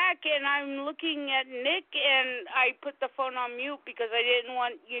sitting back and I'm looking at Nick, and I put the phone on mute because I didn't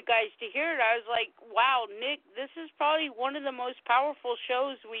want you guys to hear it. I was like, wow, Nick, this is probably one of the most powerful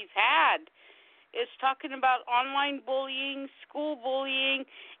shows we've had. It's talking about online bullying, school bullying,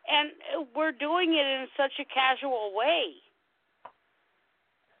 and we're doing it in such a casual way.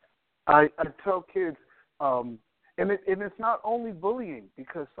 I tell kids, and it's not only bullying,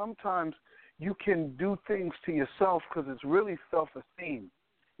 because sometimes you can do things to yourself because it's really self-esteem.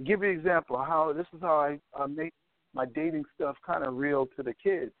 I'll give you an example of how this is how I make my dating stuff kind of real to the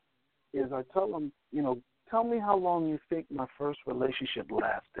kids. Is I tell them, tell me how long you think my first relationship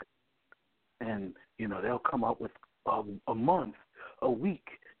lasted, and they'll come up with a month, a week.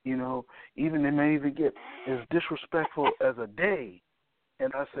 Even they may even get as disrespectful as a day.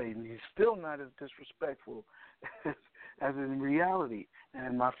 And I say, he's still not as disrespectful as in reality.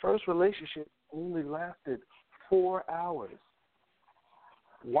 And my first relationship only lasted 4 hours.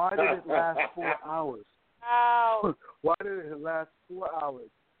 Why did it last 4 hours? Wow. Why did it last 4 hours?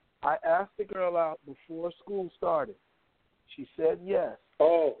 I asked the girl out before school started. She said yes.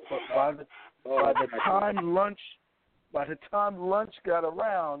 Oh. But by the time lunch got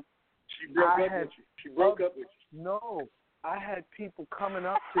around, she broke up with you. She broke up with you. No. I had people coming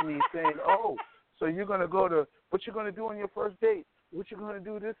up to me saying, "Oh, so you're going to what you're going to do on your first date? what you going to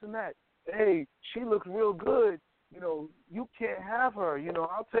do, this and that. Hey, she looks real good. You can't have her.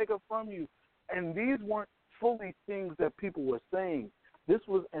 I'll take her from you. And these weren't fully things that people were saying. This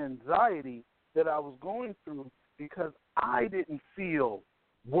was anxiety that I was going through because I didn't feel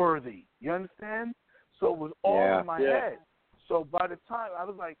worthy. You understand? So it was all in my head. So by the time I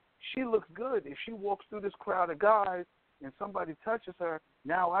was like, she looks good. If she walks through this crowd of guys and somebody touches her,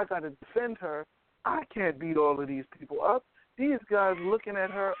 now I got to defend her. I can't beat all of these people up. These guys looking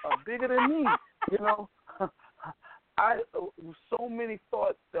at her are bigger than me. So many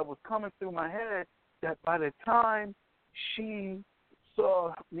thoughts that was coming through my head that by the time she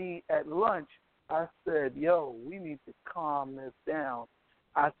saw me at lunch, I said, yo, we need to calm this down.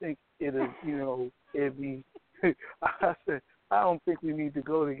 I think it is, it'd be, I said, I don't think we need to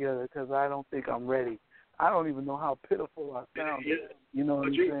go together because I don't think I'm ready. I don't even know how pitiful I sounded. You know what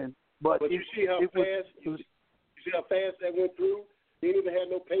I'm saying? But you see how fast that went through? They didn't even have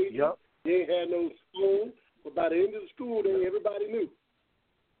no pages. Yep. They didn't have no phone. But by the end of the school day, everybody knew.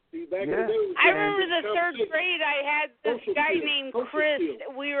 See, back in the day, I remember the third grade. I had this guy named Chris.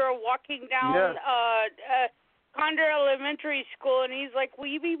 We were walking down Condor Elementary School, and he's like, "Will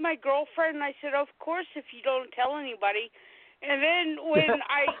you be my girlfriend?" And I said, "Of course, if you don't tell anybody." And then when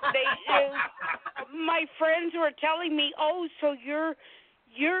my friends were telling me, "Oh, so your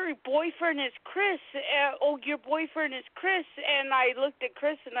boyfriend is Chris? Your boyfriend is Chris." And I looked at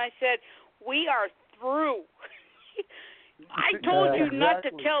Chris and I said, "We are through." I told you not to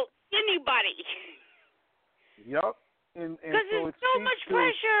tell anybody. Yep. And because so it's so much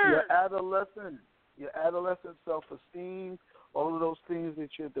pressure. Your adolescent self-esteem, all of those things that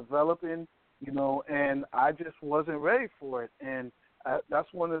you're developing, and I just wasn't ready for it. And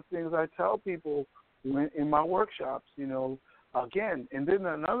that's one of the things I tell people in my workshops, again. And then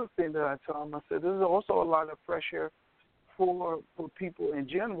another thing that I tell them, I said, there's also a lot of pressure for people in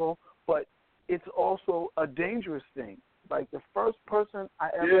general, but it's also a dangerous thing. Like the first person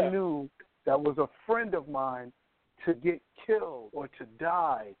I ever knew that was a friend of mine to get killed or to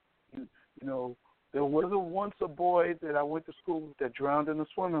die, there wasn't once a boy that I went to school with that drowned in a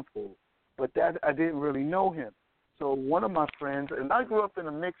swimming pool, but that I didn't really know him. So one of my friends, and I grew up in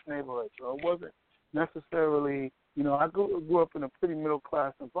a mixed neighborhood, so it wasn't necessarily, I grew up in a pretty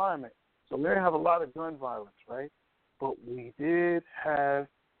middle-class environment, so we didn't have a lot of gun violence, right? But we did have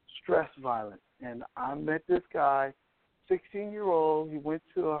stress violence, and I met this guy, 16-year-old. He went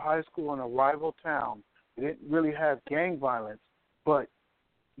to a high school in a rival town. We didn't really have gang violence, but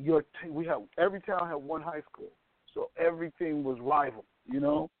every town had one high school, so everything was rival.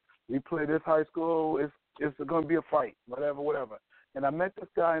 We play this high school, it's going to be a fight, whatever. And I met this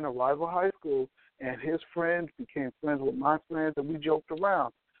guy in a rival high school, and his friends became friends with my friends, and we joked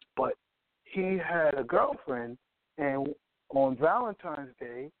around. But he had a girlfriend, and on Valentine's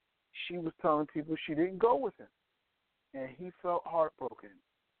Day, she was telling people she didn't go with him, and he felt heartbroken.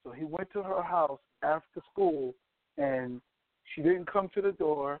 So he went to her house after school, and she didn't come to the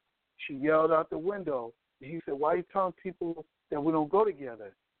door. She yelled out the window. And he said, "Why are you telling people that we don't go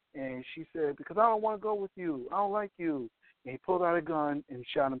together?" And she said, "Because I don't want to go with you. I don't like you." And he pulled out a gun and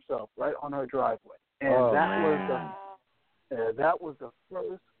shot himself right on her driveway. And that was the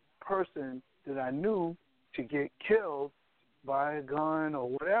first person that I knew to get killed by a gun or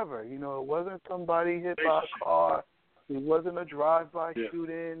whatever. It wasn't somebody hit by a car. It wasn't a drive-by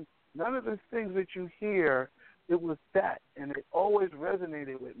shooting. None of the things that you hear, it was that. And it always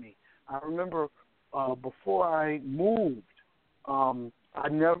resonated with me. I remember before I moved,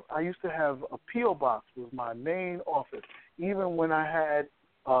 I used to have a P.O. box was my main office. Even when I had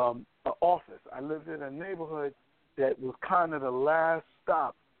an office, I lived in a neighborhood that was kind of the last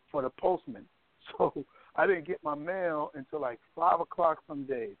stop for the postman. So I didn't get my mail until like 5 o'clock some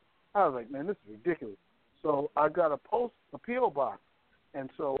days. I was like, man, this is ridiculous. So I got a P.O. box,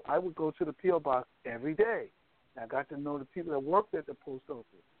 and so I would go to the P.O. box every day. And I got to know the people that worked at the post office.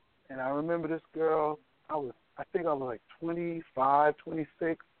 And I remember this girl, I think I was like 25,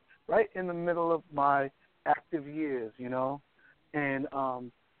 26, right in the middle of my active years, and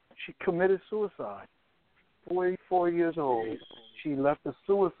she committed suicide. 44 years old. She left a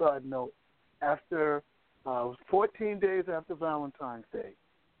suicide note after 14 days after Valentine's Day.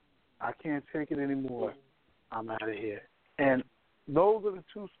 I can't take it anymore. I'm out of here. And those are the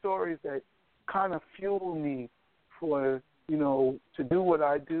two stories that kind of fuel me for, to do what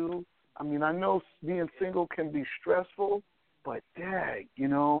I do. I mean, I know being single can be stressful, but dang,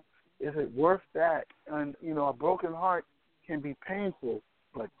 is it worth that? And, a broken heart can be painful,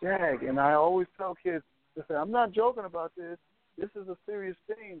 but dang. And I always tell kids, I say, I'm not joking about this. This is a serious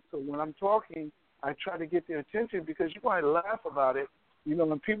thing. So when I'm talking, I try to get their attention because you might laugh about it,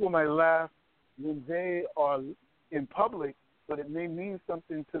 and people might laugh when they are in public, but it may mean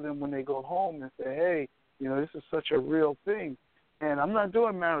something to them when they go home and say, hey, this is such a real thing. And I'm not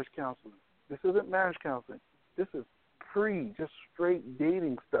doing marriage counseling. This isn't marriage counseling. This is just straight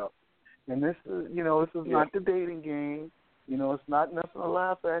dating stuff. And this is, this is not the dating game. It's not nothing to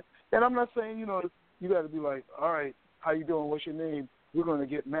laugh at. And I'm not saying, you got to be like, all right, how you doing? What's your name? We're going to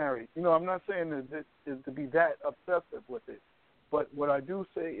get married. I'm not saying that this is to be that obsessive with it. But what I do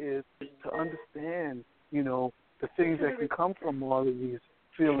say is to understand, the things that can come from all of these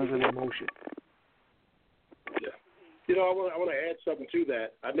feelings and emotions. Yeah. I want to add something to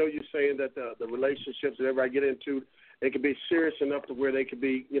that. I know you're saying that the relationships that everybody get into, they can be serious enough to where they could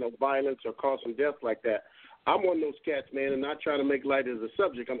be, violence or causing death like that. I'm one of those cats, man, and not trying to make light as a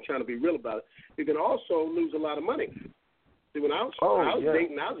subject. I'm trying to be real about it. You can also lose a lot of money. See, when I was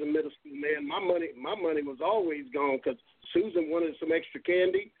dating, I was in middle school, man. My money was always gone because Susan wanted some extra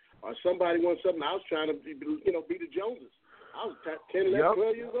candy or somebody wanted something. I was trying to, be the Joneses. I was 10, 11,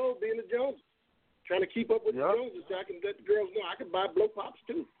 12 years old being the Joneses, trying to keep up with the Joneses so I can let the girls know I can buy blow pops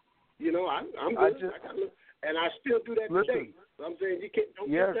too. I'm good. And I still do that today. So I'm saying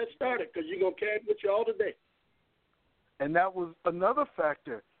don't get that started because you're going to carry it with you all today. And that was another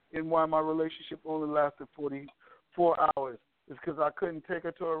factor in why my relationship only lasted 44 hours. Is because I couldn't take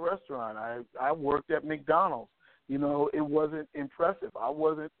her to a restaurant. I worked at McDonald's. It wasn't impressive. I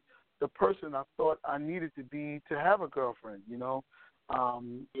wasn't the person I thought I needed to be to have a girlfriend, Not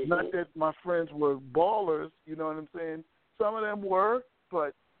that my friends were ballers, you know what I'm saying? Some of them were,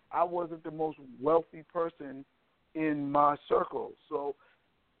 but I wasn't the most wealthy person in my circle. So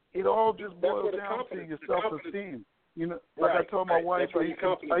it all just boils down to your self-esteem. Like I told my wife, I used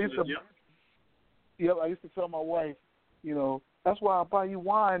to tell my wife, that's why I buy you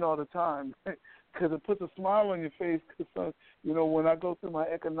wine all the time, because it puts a smile on your face. Because, when I go through my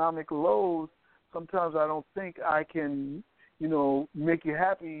economic lows, sometimes I don't think I can, make you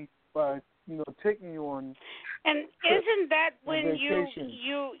happy by, taking you on. And isn't that when you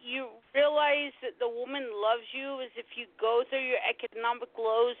realize that the woman loves you, is if you go through your economic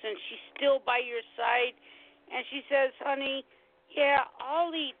lows and she's still by your side, and she says, honey, yeah,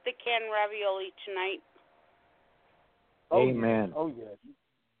 I'll eat the canned ravioli tonight. Amen. Oh, yeah.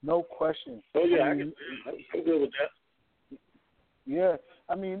 No question. Oh, yeah, I'm good with that. Yeah.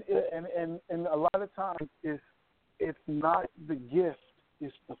 I mean, and a lot of times it's not the gift,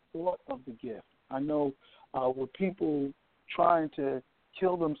 it's the thought of the gift. I know with people trying to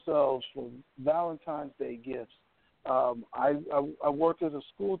kill themselves for Valentine's Day gifts, I worked as a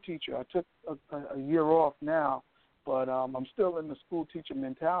school teacher. I took a year off now, but I'm still in the school teacher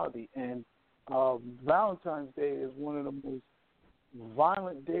mentality. And Valentine's Day is one of the most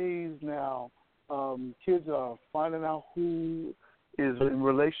violent days now. Kids are finding out who is in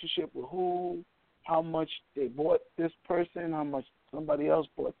relationship with who, how much they bought this person, how much somebody else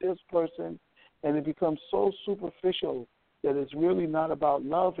bought this person, and it becomes so superficial that it's really not about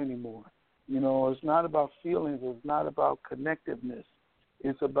love anymore. It's not about feelings. It's not about connectiveness.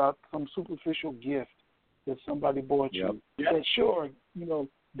 It's about some superficial gift that somebody bought you. And sure,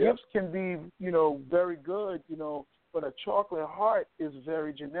 gifts can be, very good, but a chocolate heart is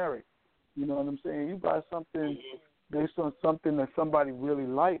very generic. You know what I'm saying? You buy something based on something that somebody really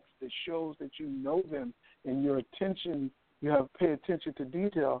likes that shows that you know them and your attention, pay attention to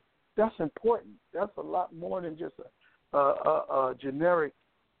detail. That's important. That's a lot more than just a generic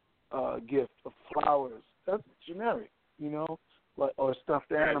gift of flowers. That's generic, or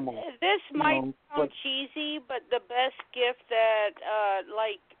stuffed animal. This might sound cheesy, but the best gift that,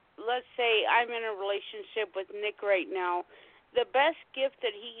 let's say I'm in a relationship with Nick right now, the best gift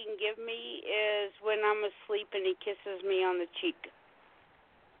that he can give me is when I'm asleep and he kisses me on the cheek.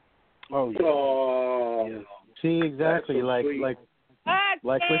 Oh, yeah. Oh, see, exactly, so like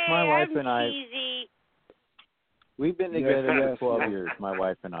with my wife and I. Cheesy. We've been together for 12 years, my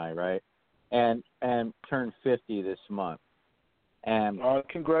wife and I, right? And turned 50 this month. And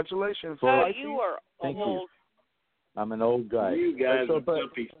congratulations. You are Thank old. You. I'm an old guy. You guys are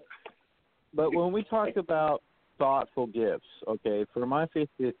but when we talk about thoughtful gifts, okay, for my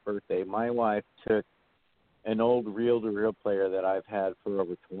 50th birthday, my wife took an old reel-to-reel player that I've had for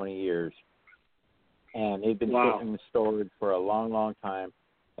over 20 years, and they've been sitting in the storage for a long, long time,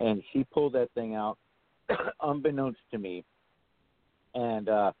 and she pulled that thing out unbeknownst to me, and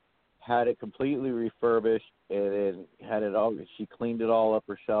had it completely refurbished, and had it all. She cleaned it all up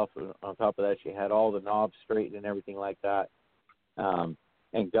herself. On top of that, she had all the knobs straightened and everything like that,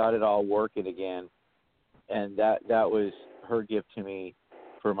 and got it all working again. And that was her gift to me.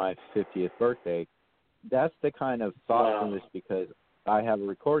 for my 50th birthday. That's the kind of thoughtfulness because I have a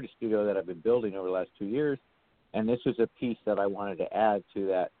recording studio that I've been building over the last 2 years, and this was a piece that I wanted to add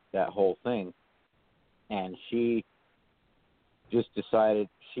to that whole thing. And she just decided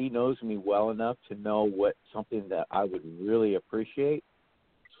she knows me well enough to know what something that I would really appreciate.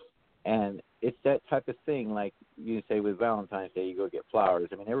 And it's that type of thing, like you say with Valentine's Day, you go get flowers.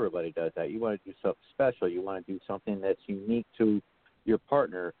 I mean, everybody does that. You want to do something special. You want to do something that's unique to your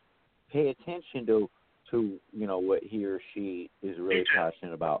partner. Pay attention to what he or she is really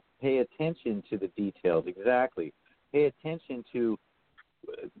passionate about. Pay attention to the details, exactly. Pay attention to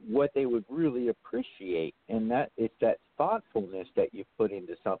what they would really appreciate, and that it's that thoughtfulness that you put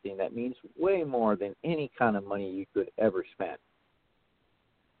into something that means way more than any kind of money you could ever spend.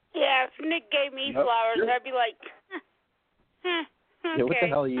 Yeah, if Nick gave me flowers, I'd be like, okay. Yeah, what the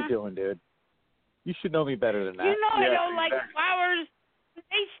hell are you doing, dude? You should know me better than that. You know I don't like flowers.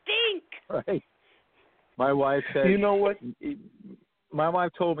 They stink. Right. My wife said, you know what? My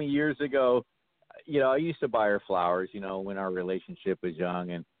wife told me years ago, I used to buy her flowers, when our relationship was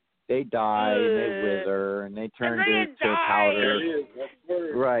young, and they die and they wither and they turn to powder.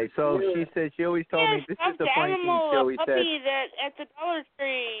 Right. So she said, she always told me, this is the funny thing she always said. At the Dollar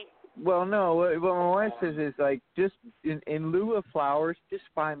Tree. Well, no, what my wife says is like, just in lieu of flowers, just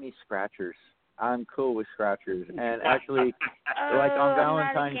buy me scratchers. I'm cool with scratchers. And actually, like on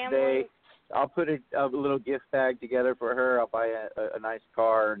Valentine's Day, I'll put a little gift bag together for her. I'll buy a nice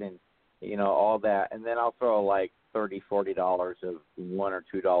card and, all that. And then I'll throw like $30, $40 of $1 or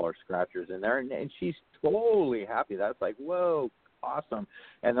 $2 scratchers in there. And she's totally happy. That's like, whoa, awesome.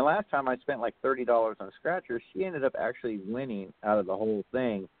 And the last time I spent like $30 on scratchers, she ended up actually winning out of the whole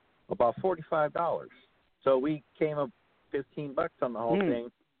thing about $45. So we came up $15 on the whole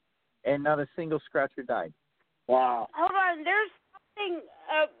thing, and not a single scratcher died. Wow. Hold on, there's something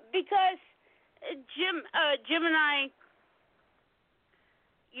because Jim and I,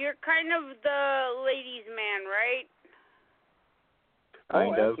 you're kind of the ladies' man, right?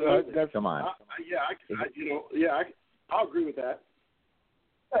 Kind of. Come on. I'll agree with that.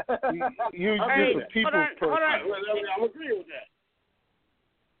 You're right, the people's person. Hold on. I'm agreeing with that.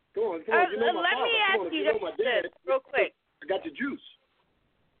 Go on. Let me ask you this real quick. I got your juice.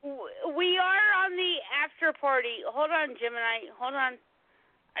 We are on the after party. Hold on, Jim and I. Hold on.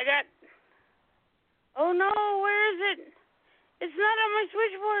 Oh, no. Where is it? It's not on my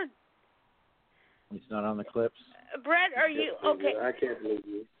switchboard. It's not on the clips? Brett, are you okay? I can't believe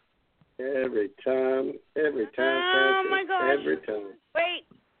you. Every time. Oh, my gosh. Every time. Wait.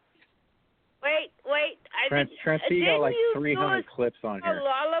 Francy, you got like 300 clips on here. A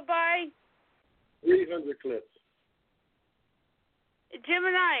lullaby? 300 clips. Jim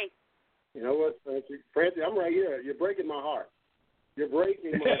and I. You know what, Francy, I'm right here. You're breaking my heart. You're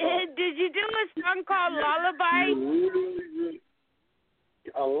breaking my heart. Did you do a song called Lullaby? Really.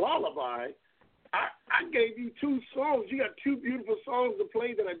 A lullaby? I gave you 2 songs. You got 2 beautiful songs to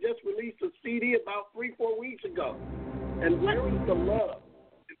play that I just released a CD about 3-4 weeks ago. And where is the love?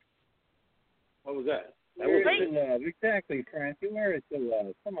 What was that? Where is the love? Exactly, Francy. Where is the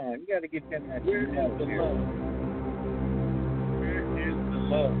love? Come on, you got to get them that. Where is the love? Where is the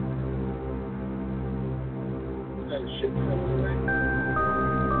love? Is that a shit coming away?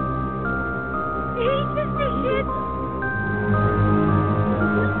 He's just a shit.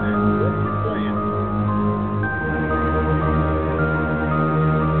 What are you playing?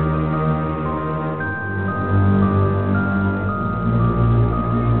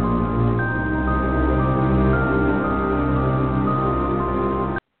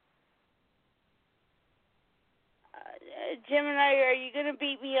 Jim and I, are you going to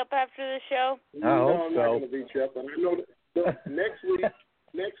beat me up after the show? I hope I'm not going to beat you up. And I know that next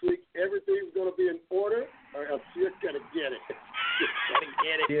week, everything's going to be in order, or else you're going to get it.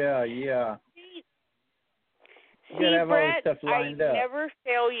 Yeah. See, have Brett, all this stuff lined up. Never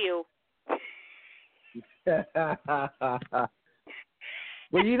fail you.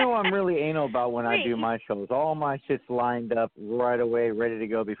 Well, I'm really anal about when I do my shows. All my shit's lined up right away, ready to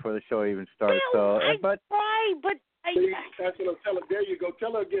go before the show even starts. Well, I try, but See, that's what I'm telling. There you go.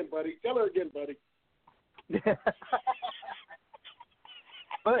 Tell her again, buddy.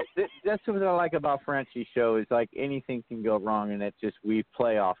 But that's what I like about Francy's show is like anything can go wrong, and it's just we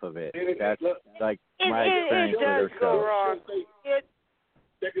play off of it. That's like my experience with her show. It does go wrong.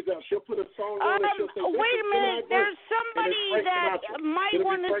 Check it out. She'll put a song on and she'll say, wait a minute. There's somebody that might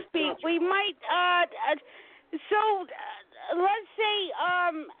want to speak. We might. So let's say.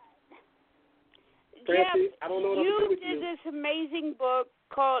 Francy, I don't know what you I'm doing did this amazing book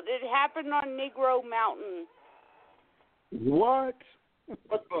called "It Happened on Negro Mountain." What?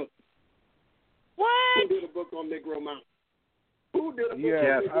 What book? What? Who did a book on Negro Mountain? Who did a book on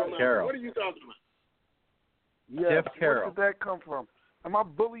Negro Mountain? Caroll. What are you talking about? Yeah, Jeff Caroll. Where did that come from? Am I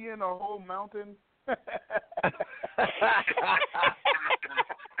bullying a whole mountain?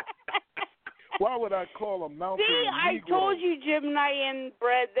 Why would I call a mountain See, I Negro? told you, Gemini and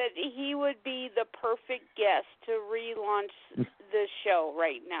Brett, that he would be the perfect guest to relaunch the show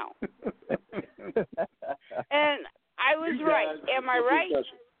right now. And I was right. Am I right?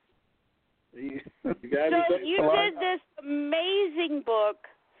 So you did this amazing book.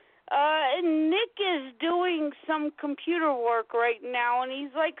 Nick is doing some computer work right now, and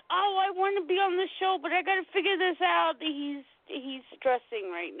he's like, "Oh, I want to be on the show, but I got to figure this out." He's stressing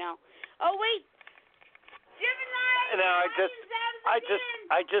right now. Oh wait, Gemini. No,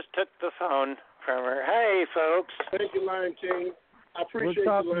 I just took the phone from her. Hey, folks. Thank you, Lion King. I appreciate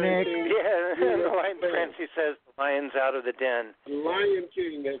What's up, you, Lion Nick? King. Yeah, Francy says the lion's out of the den. The Lion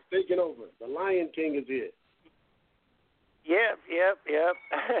King has taken over. The Lion King is here. Yep.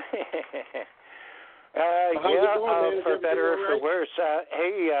 For better or for worse.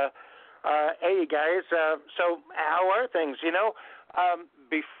 Hey, you guys. So how are things?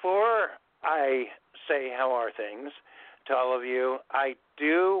 Before I say how are things to all of you, I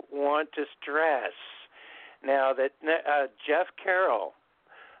do want to stress now that Jeff Caroll,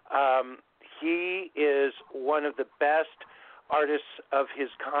 he is one of the best artists of his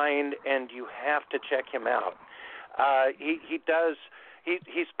kind, and you have to check him out.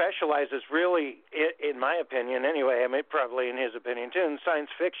 He specializes really, in my opinion anyway, I mean probably in his opinion too, in science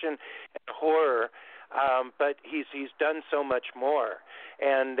fiction and horror, but he's done so much more.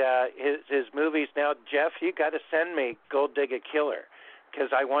 And his movies now, Jeff, you got to send me Gold Digger Killer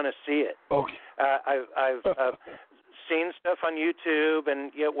because I want to see it. Okay. I've seen stuff on YouTube,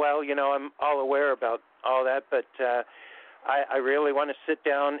 and I'm all aware about all that, but I really want to sit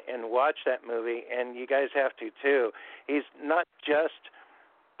down and watch that movie, and you guys have to too. He's not just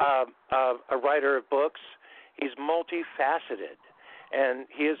a writer of books; he's multifaceted, and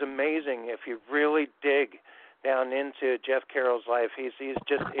he is amazing. If you really dig down into Jeff Caroll's life, he's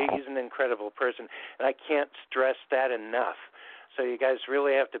an incredible person, and I can't stress that enough. So you guys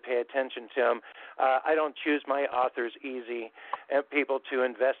really have to pay attention to him. I don't choose my authors easy, and people to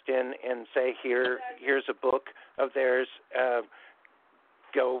invest in and say, here's a book of theirs.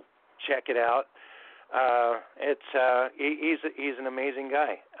 Go check it out. He's an amazing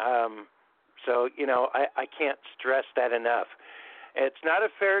guy. So I can't stress that enough. It's not a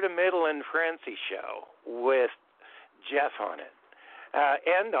Fair to Middle and Francy show with Jeff on it,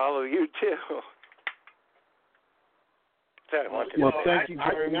 and all of you too. Well, thank you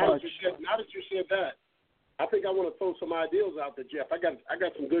very much. Now that you said that, I think I want to throw some ideas out there, Jeff. I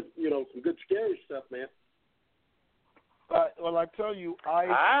got some good, some good scary stuff, man. Well, I tell you,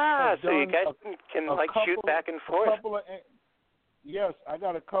 you guys can shoot back and forth. Yes, I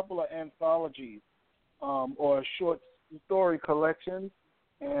got a couple of anthologies, or short story collections,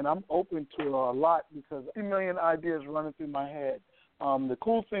 and I'm open to a lot because 3 million ideas running through my head. The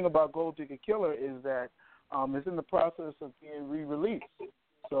cool thing about Gold Digger Killer is that it's in the process of being re-released.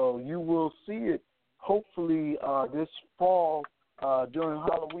 So you will see it hopefully this fall during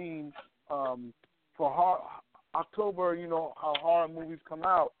Halloween for October, how horror movies come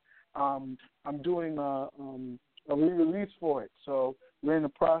out. I'm doing a re-release for it. So we're in the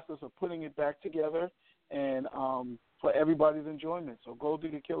process of putting it back together and for everybody's enjoyment. So Gold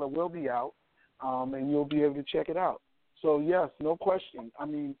Digger Killer will be out, and you'll be able to check it out. So, yes, no question. I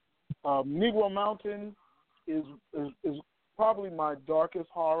mean, Negro Mountain is probably my darkest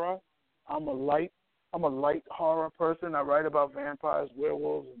horror. I'm a light horror person. I write about vampires,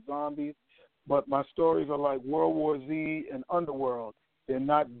 werewolves, and zombies, but my stories are like World War Z and Underworld. They're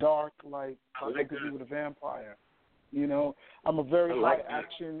not dark like I could do with a vampire. I'm a very high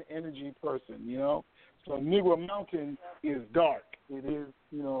action energy person. So Negro Mountain is dark. It is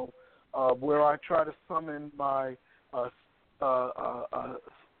where I try to summon my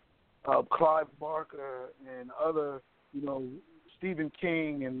Clive Barker and other, Stephen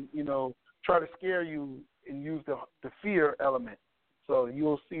King, and try to scare you and use the fear element. So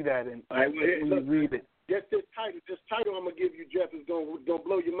you'll see that when you read it. Get this title. This title I'm gonna give you, Jeff, is gonna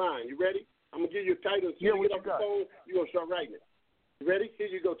blow your mind. You ready? I'm gonna give you a title. As soon as you get off the phone, you're gonna start writing it. You ready? Here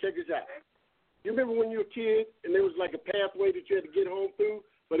you go. Check this out. You remember when you were a kid and there was like a pathway that you had to get home through,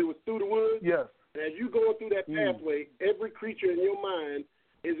 but it was through the woods? Yes. And as you going through that pathway, every creature in your mind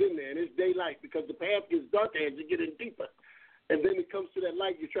is in there, and it's daylight because the path gets darker as you get in deeper. And then it comes to that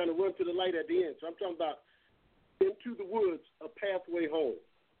light. You're trying to run to the light at the end. So I'm talking about into the woods, a pathway home.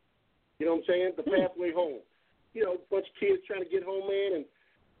 You know what I'm saying? The pathway home. a bunch of kids trying to get home, man, and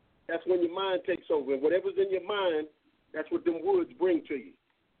that's when your mind takes over. And whatever's in your mind, that's what them woods bring to you.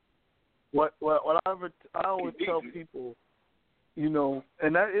 What I always tell people,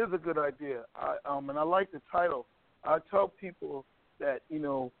 and that is a good idea. And I like the title. I tell people that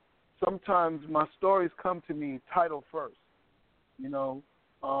sometimes my stories come to me title first.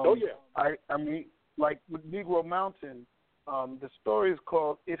 I mean, like with Negro Mountain, the story is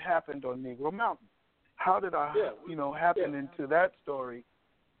called "It Happened on Negro Mountain." How did I, happen into that story?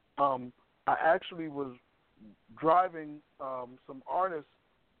 I actually was driving some artists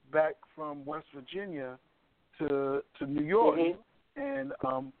back from West Virginia to New York, and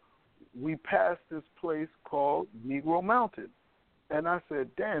we passed this place called Negro Mountain, and I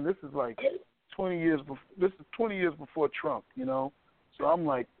said, "Damn, this is like 20 years before. This is 20 years before Trump, So I'm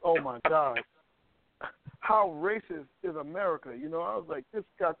like, "Oh my God, how racist is America?" I was like, "This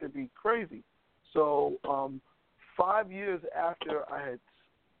got to be crazy." So 5 years after I had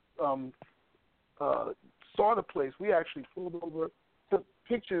saw the place, we actually pulled over, took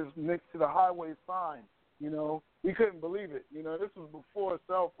pictures next to the highway sign. We couldn't believe it. This was before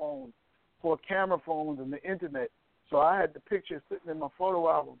cell phones, before camera phones and the internet. So I had the pictures sitting in my photo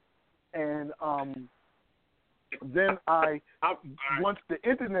album. And then once the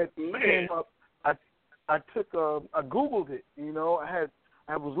internet came up, I Googled it.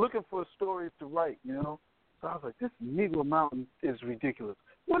 I was looking for stories to write. So I was like, this Negro Mountain is ridiculous.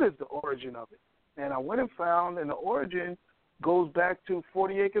 What is the origin of it? And I went and found, and the origin goes back to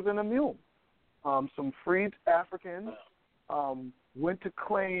 40 Acres and a Mule. Some freed Africans went to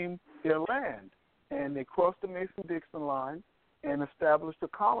claim their land, and they crossed the Mason-Dixon line and established a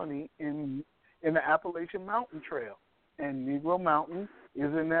colony in the Appalachian Mountain Trail. And Negro Mountain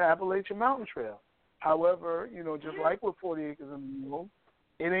is in the Appalachian Mountain Trail. However, just like with 40 Acres and a Mule,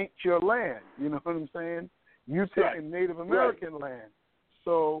 it ain't your land. You know what I'm saying? You're taking Native American land.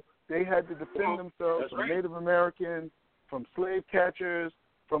 So they had to defend themselves from Native Americans, from slave catchers,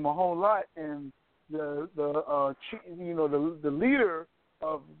 from a whole lot. And the leader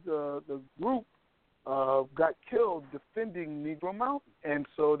of the group got killed defending Negro Mountain. And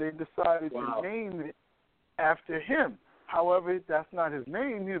so they decided to name it after him. However, that's not his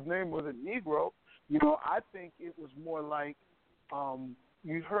name. His name wasn't Negro. I think it was more like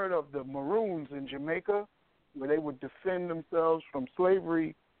you heard of the Maroons in Jamaica, where they would defend themselves from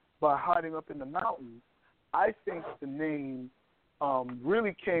slavery by hiding up in the mountains. I think the name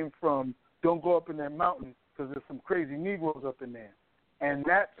really came from "Don't go up in that mountain because there's some crazy Negroes up in there," and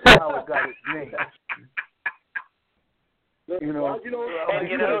that's how it got its name. And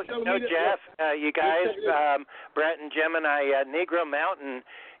Jeff, you guys, Brett and Gemini, Negro Mountain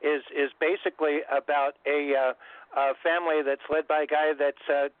is basically about a family that's led by a guy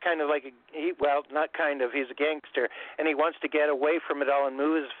that's kind of like he's a gangster, and he wants to get away from it all and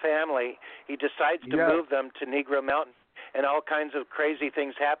move his family. He decides to move them to Negro Mountain, and all kinds of crazy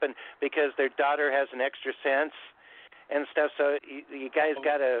things happen because their daughter has an extra sense and stuff. So you guys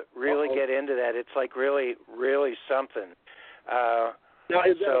got to really get into that. It's like really, really something. I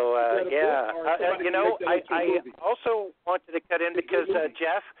also wanted to cut in because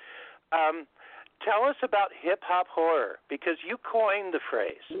Jeff, tell us about hip hop horror because you coined the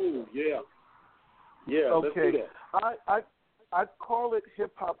phrase. Ooh, yeah. Okay. Let's do that. I call it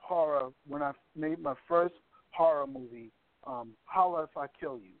hip hop horror when I made my first horror movie, Holla If I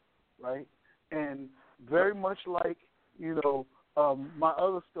Kill You, right? And very much like my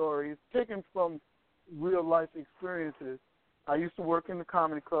other stories, taken from real life experiences. I used to work in the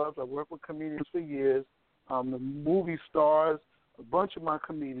comedy clubs. I worked with comedians for years. The movie stars, a bunch of my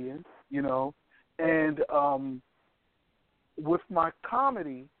comedians, and with my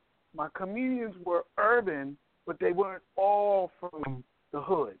comedy, my comedians were urban, but they weren't all from the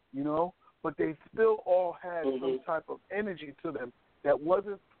hood, but they still all had some type of energy to them that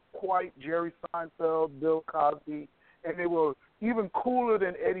wasn't quite Jerry Seinfeld, Bill Cosby, and they were even cooler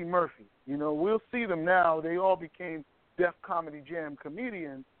than Eddie Murphy. We'll see them now. They all became Def Comedy Jam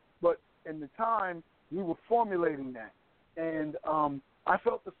comedians, but in the time, we were formulating that. And I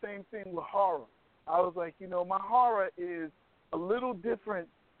felt the same thing with horror. I was like, my horror is a little different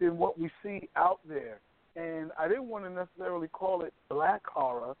than what we see out there. And I didn't want to necessarily call it black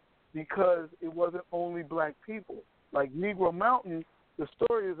horror because it wasn't only black people. Like Negro Mountain, the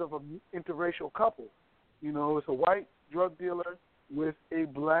story is of an interracial couple. It's a white drug dealer with a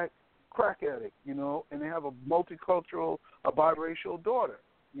black crack addict, and they have a multicultural, a biracial daughter,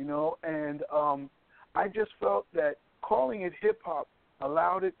 and I just felt that calling it hip-hop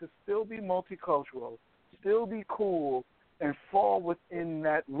allowed it to still be multicultural, still be cool, and fall within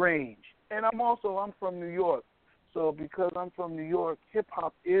that range. And I'm from New York, So because I'm from New York,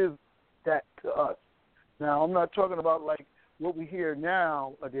 hip-hop is that to us. Now, I'm not talking about like what we hear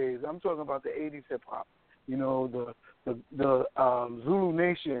nowadays. I'm talking about the 80s hip-hop, you know, the Zulu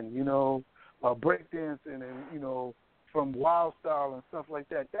Nation, you know, breakdancing and, you know, from Wild Style and stuff like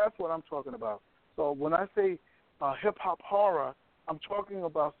that. That's what I'm talking about. So when I say hip-hop horror, I'm talking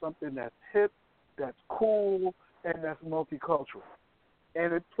about something that's hip, that's cool, and that's multicultural.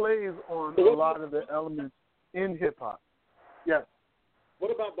 And it plays on a lot of the elements in hip-hop. Yes.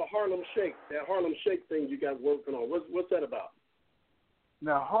 What about the Harlem Shake, that Harlem Shake thing you guys working on? What's that about?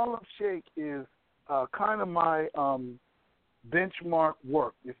 Now, Harlem Shake is kind of my benchmark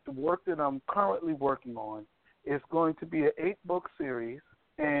work. It's the work that I'm currently working on. It's going to be an 8-book series,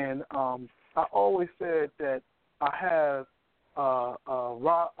 and I always said that I have L.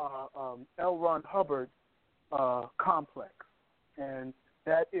 Ron Hubbard complex, and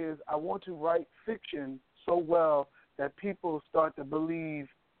that is I want to write fiction so well that people start to believe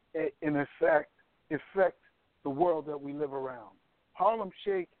it, in effect the world that we live around. Harlem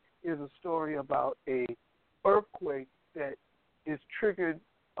Shake is a story about a earthquake that is triggered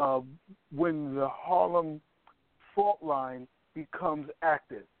when the Harlem fault line becomes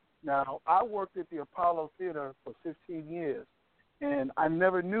active. Now, I worked at the Apollo Theater for 15 years, and I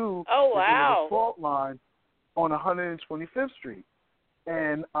never knew that there was a fault line on 125th Street.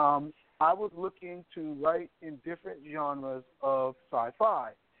 And I was looking to write in different genres of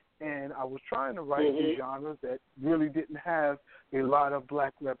sci-fi, and I was trying to write in genres that really didn't have a lot of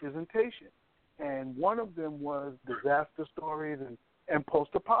black representation. And one of them was disaster stories and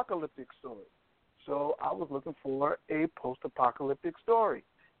post-apocalyptic stories. So I was looking for a post-apocalyptic story.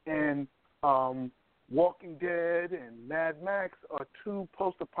 And Walking Dead and Mad Max are two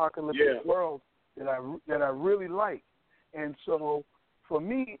post-apocalyptic worlds that I really like. And so for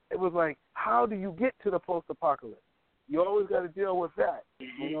me, it was like, how do you get to the post-apocalypse? You always got to deal with that.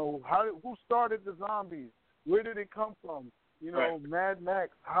 You know, who started the zombies? Where did it come from? You know, Mad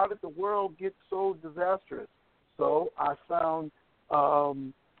Max, how did the world get so disastrous? So I found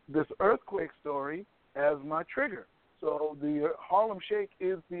this earthquake story as my trigger. So the Harlem Shake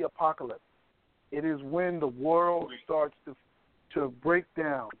is the apocalypse. It is when the world starts to break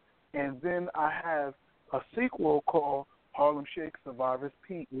down. And then I have a sequel called Harlem Shake Survivor's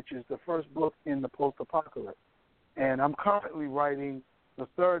Peak, which is the first book in the post-apocalypse. And I'm currently writing the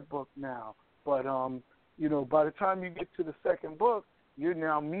third book now. But, you know, by the time you get to the second book, you're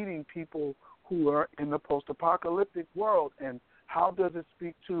now meeting people who are in the post-apocalyptic world. And how does it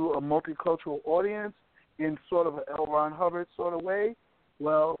speak to a multicultural audience in sort of an L. Ron Hubbard sort of way?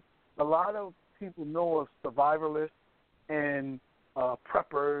 Well, a lot of people know of survivalists and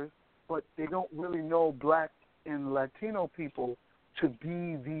preppers, but they don't really know black and Latino people to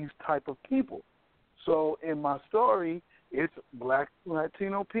be these type of people. So in my story, it's black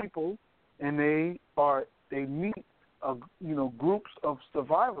Latino people, and they meet groups of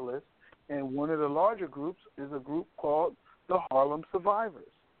survivalists, and one of the larger groups is a group called the Harlem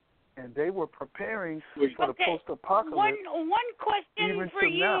Survivors, and they were preparing for the post-apocalypse. One question for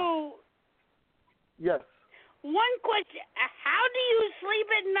you. Now. Yes. One question: how do you sleep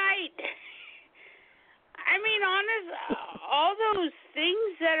at night? I mean, honest, all those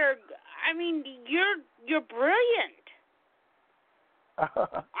things that are. I mean, you're brilliant.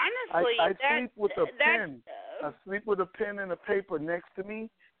 Honestly, I sleep with a pen. I sleep with a pen and a paper next to me,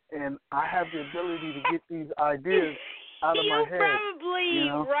 and I have the ability to get these ideas out of my head. You probably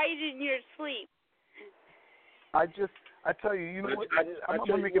write in your sleep. I tell you, you know what? I'm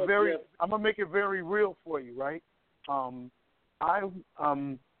gonna make it very real for you, right?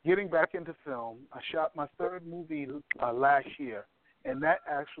 I'm getting back into film. I shot my third movie last year, and that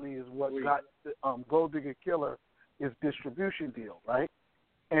actually is what got Gold Digger Killer his distribution deal, right?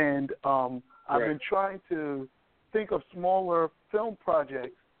 And I've been trying to think of smaller film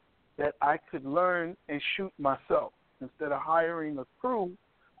projects that I could learn and shoot myself. Instead of hiring a crew,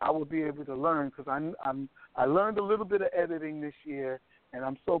 I would be able to learn, because I learned a little bit of editing this year, and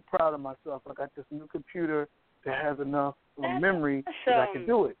I'm so proud of myself. I got this new computer that has enough memory that I can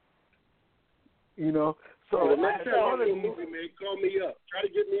do it. You know, so the next time you do a movie, man, call me up. Try to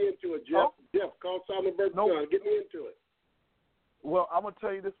get me into it, Jeff. Jeff, call Simon Burke's son. Get me into it. Well, I'm gonna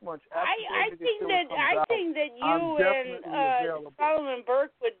tell you this much. I think that you and Solomon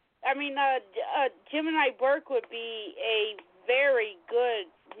Burke would. I mean, Gemini Burke would be a very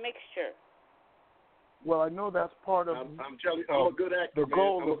good mixture. Well, I know that's part of. I'm telling you, I'm a good actor. The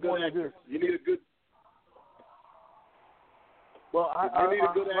goal of what it is. You need a good. Well, you need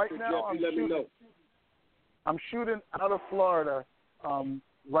a good actor, right now, Jeff. Let me know. I'm shooting out of Florida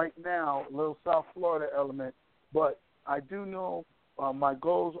right now, a little South Florida element, But I do know my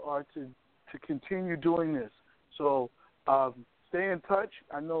goals are to continue doing this. So stay in touch.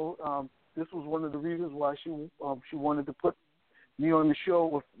 I know this was one of the reasons why she wanted to put me on the show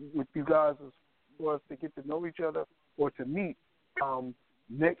with you guys, for us to get to know each other or to meet.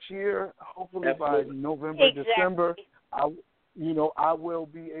 Next year, hopefully by November, December, I will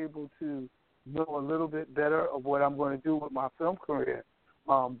be able to know a little bit better of what I'm going to do with my film career.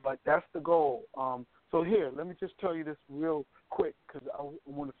 But that's the goal. So here, let me just tell you this real quick because I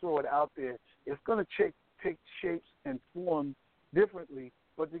want to throw it out there. It's going to take shapes and forms differently,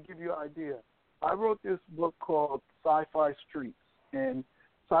 but to give you an idea, I wrote this book called Sci-Fi Streets, and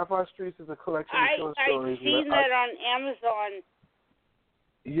Sci-Fi Streets is a collection of short stories. I've seen that on Amazon.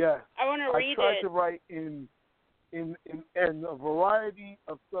 Yes. I want to read it. I tried to write in a variety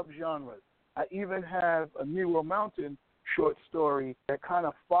of subgenres. I even have a Negro Mountain short story that kind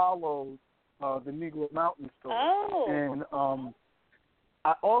of follows the Negro Mountain story. Oh. And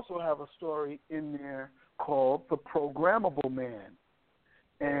I also have a story in there called The Programmable Man.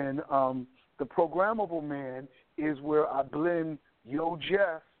 And The Programmable Man is where I blend Yo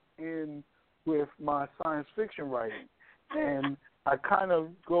Jeff in with my science fiction writing. And I kind of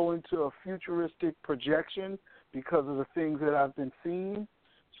go into a futuristic projection because of the things that I've been seeing.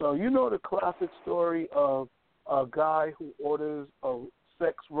 So you know the classic story of a guy who orders a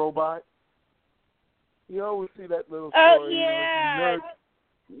sex robot? You always see that little story. Oh, yeah.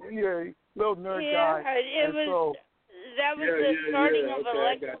 Little nerd guy. That was the starting of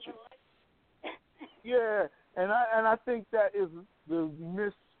Alexa. Yeah, and I think that is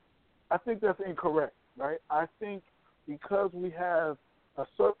I think that's incorrect, right? I think because we have a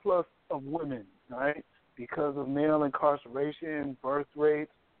surplus of women, right, because of male incarceration, birth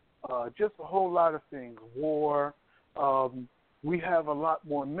rates, just a whole lot of things, war, we have a lot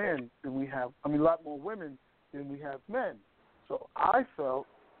more men than we have, a lot more women than we have men. So I felt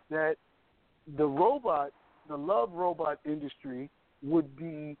that the love robot industry would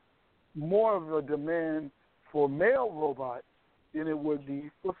be more of a demand for male robots than it would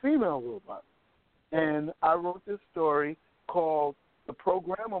be for female robots. And I wrote this story called The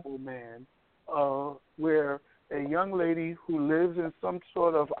Programmable Man, where a young lady who lives in some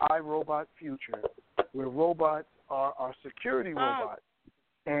sort of iRobot future, where robots are security robots,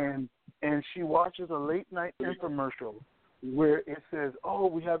 and she watches a late-night infomercial where it says,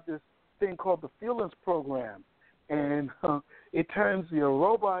 we have this thing called the Feelings Program, and it turns your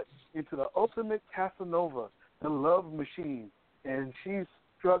robot into the ultimate Casanova, the love machine, and she's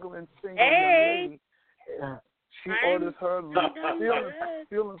struggling single young lady. She orders her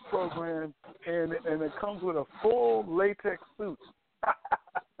Feelings Program, and it comes with a full latex suit.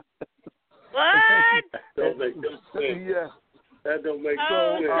 What? That don't make no sense. Yeah. That don't make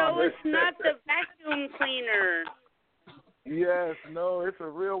no sense. So it's not the vacuum cleaner. Yes, no, it's a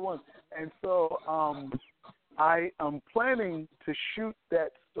real one. And so I am planning to shoot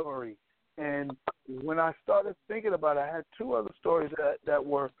that story. And when I started thinking about it, I had two other stories that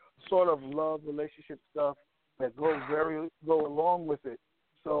were sort of love relationship stuff that go along with it.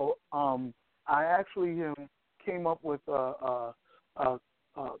 So I actually came up with a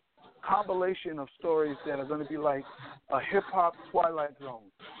compilation of stories that are going to be like a hip hop Twilight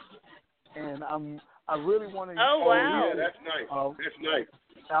Zone. And I really want to. Oh wow! Yeah, that's nice. That's nice.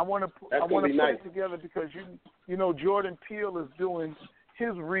 I want to put it together because you know Jordan Peele is doing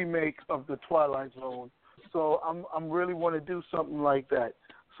his remake of the Twilight Zone, so I'm really want to do something like that.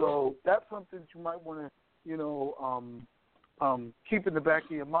 So that's something that you might want to keep in the back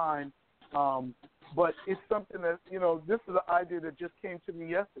of your mind. But it's something that this is an idea that just came to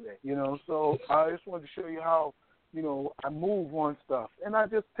me yesterday. So I just wanted to show you how I move on stuff, and I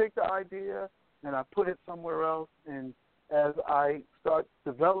just take the idea and I put it somewhere else, and as I start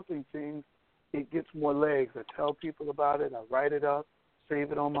developing things, it gets more legs. I tell people about it, I write it up,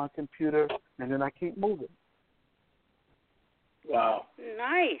 save it on my computer, and then I keep moving. Wow.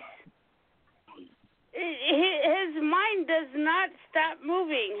 Nice. His mind does not stop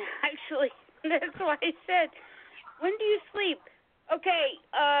moving, actually. That's why I said, when do you sleep? Okay,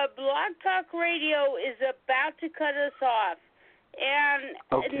 Blog Talk Radio is about to cut us off. And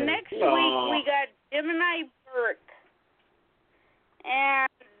next week we got Gemini Burke and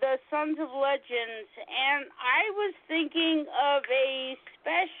the Sons of Legends. And I was thinking of a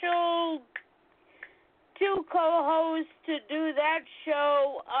special two co-hosts to do that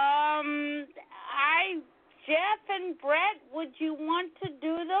show. Jeff and Brett, would you want to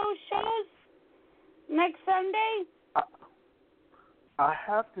do those shows next Sunday? I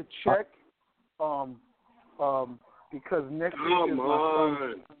have to check because next week is my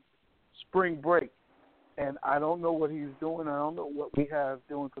son's spring break. and I don't know what he's doing. I don't know what we have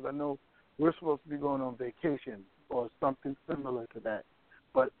doing because I know we're supposed to be going on vacation or something similar to that.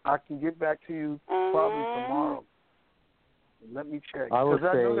 But I can get back to you probably tomorrow. Let me check because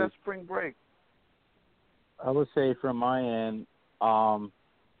I know that's spring break. I would say from my end,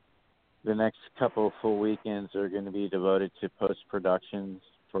 the next couple of full weekends are going to be devoted to post-productions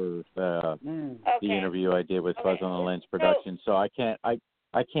for the interview I did with Fuzz on the Lens production. So I can't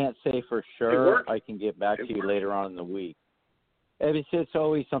say for sure. I can get back to you later on in the week. It's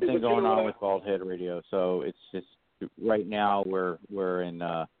always something going on with Bald Head Radio. So it's just right now we're doing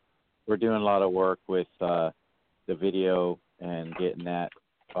a lot of work with the video and getting that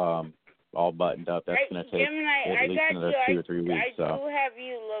all buttoned up. That's going to take at least another 2 or 3 weeks. I do have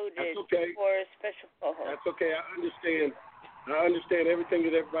you loaded for a special co-host. That's okay. I understand everything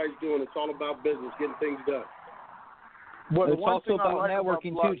that everybody's doing. It's all about business, getting things done. Well, it's also about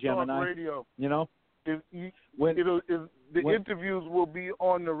networking too, Gemini. Radio, you know, the interviews will be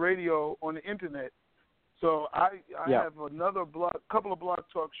on the radio, on the internet. So I have couple of blog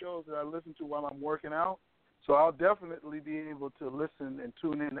talk shows that I listen to while I'm working out. So I'll definitely be able to listen and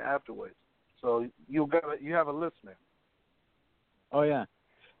tune in afterwards. So you have a listener. Oh yeah.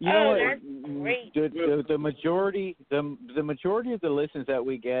 You know what? That's great. The majority of the listens that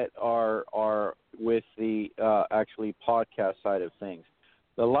we get are with the actually podcast side of things.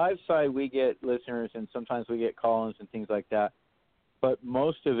 The live side we get listeners and sometimes we get call-ins and things like that. But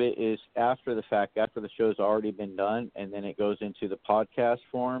most of it is after the fact, after the show's already been done, and then it goes into the podcast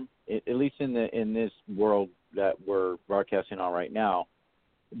form. At least in this world that we're broadcasting on right now,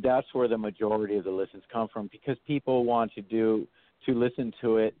 that's where the majority of the listens come from because people want to listen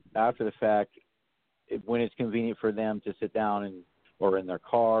to it after the fact when it's convenient for them to sit down or in their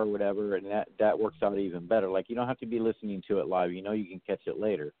car or whatever, and that works out even better. Like you don't have to be listening to it live. You know you can catch it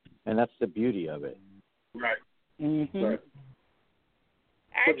later, and that's the beauty of it. Right. Mm-hmm. Right.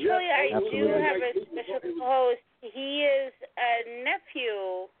 Actually, I do have a special host. He is a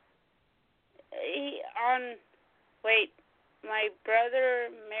nephew. My brother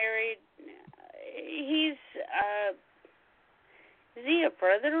married. Is he a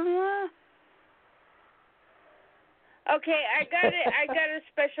brother-in-law? Okay, I got it. I got a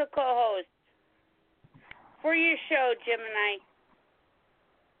special co-host for your show, Gemini.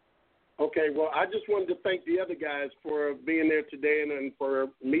 Okay, well, I just wanted to thank the other guys for being there today and for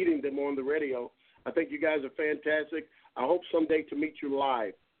meeting them on the radio. I think you guys are fantastic. I hope someday to meet you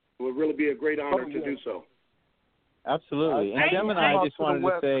live. It would really be a great honor to do so. Absolutely. And Gemini, I just wanted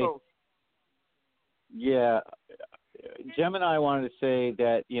to say, Gemini wanted to say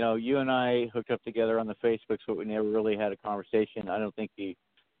that, you and I hooked up together on the Facebook, but we never really had a conversation. I don't think we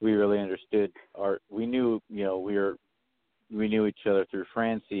really understood we knew, we knew each other through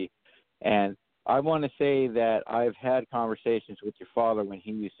Francy. And I want to say that I've had conversations with your father when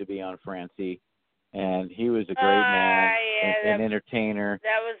he used to be on Francy, and he was a great man, an entertainer.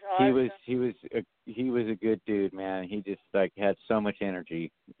 That was awesome. He was a good dude, man. He just had so much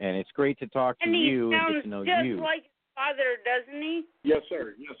energy, and it's great to talk to you and get to know you. And he sounds just like his father, doesn't he? Yes,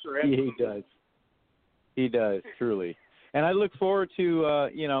 sir. Yes, sir. Absolutely. He does. He does, truly. And I look forward to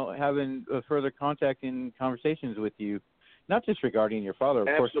having further contact and conversations with you. Not just regarding your father, of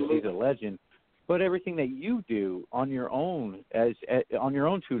course, he's a legend, but everything that you do on your own, on your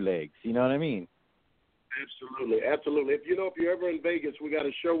own two legs. You know what I mean? Absolutely, absolutely. If you're ever in Vegas, we got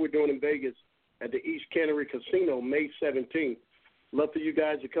a show we're doing in Vegas at the East Cannery Casino, May 17th. Love for you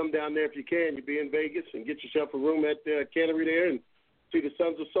guys to come down there if you can. You be in Vegas and get yourself a room at the Cannery there and see the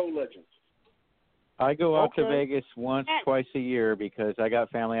Sons of Soul Legends. I go out to Vegas twice a year because I got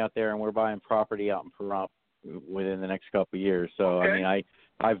family out there and we're buying property out in Pahrump within the next couple of years. So I mean,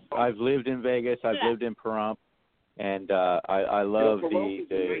 I've lived in Vegas, I've lived in Pahrump, and I love Pahrump is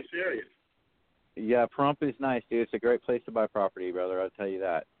a nice area. Yeah, Pahrump is nice, dude. It's a great place to buy property, brother. I'll tell you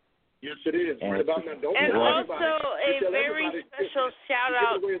that. Yes, it is. And, right about now. And also a very special shout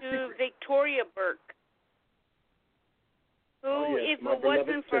out to Victoria Burke, who, if it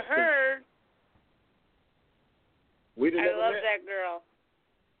wasn't for her, I love that girl.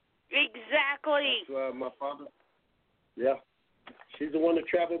 Exactly. That's, my father. Yeah. She's the one that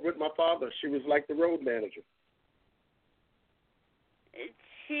traveled with my father. She was like the road manager.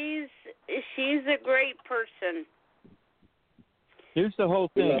 She's a great person. Here's the whole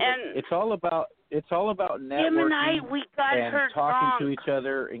thing. And it's all about networking Gemini, we got and her talking drunk. to each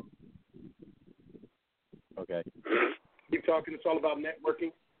other. Okay. Keep talking. It's all about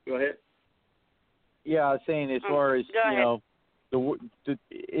networking. Go ahead. Yeah, I was saying as far as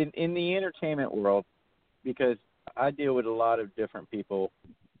in the entertainment world, because I deal with a lot of different people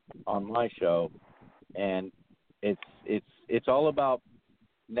on my show, and it's all about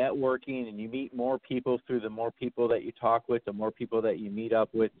networking, and you meet more people through the more people that you talk with, the more people that you meet up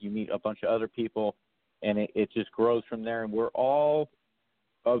with. You meet a bunch of other people, and it just grows from there. And we're all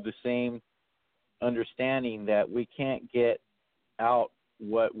of the same understanding that we can't get out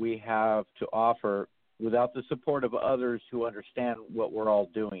what we have to offer without the support of others who understand what we're all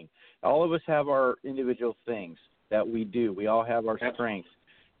doing. All of us have our individual things that we do. We all have our strengths.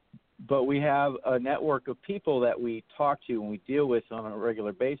 But we have a network of people that we talk to and we deal with on a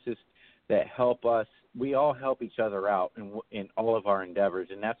regular basis that help us. We all help each other out in all of our endeavors,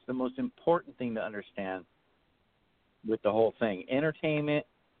 and that's the most important thing to understand with the whole thing. Entertainment,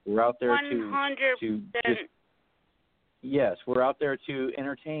 we're out there 100%. Yes, we're out there to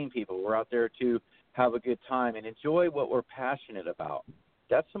entertain people. We're out there to have a good time and enjoy what we're passionate about.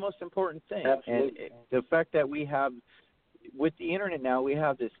 That's the most important thing. Absolutely. And the fact that we have, with the internet now, we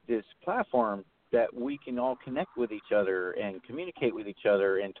have this platform that we can all connect with each other and communicate with each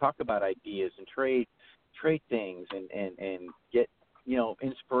other and talk about ideas and trade things and get,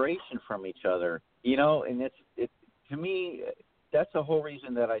 inspiration from each other. And it's to me, that's the whole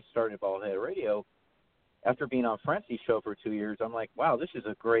reason that I started Baldhead Radio. After being on Francy's show for 2 years, I'm like, wow, this is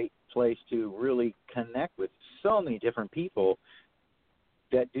a great place to really connect with so many different people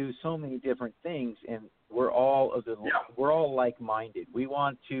that do so many different things, and we're all like-minded. We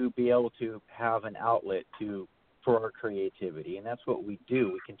want to be able to have an outlet for our creativity, and that's what we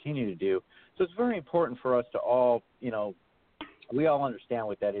do. We continue to do. So it's very important for us to all, we all understand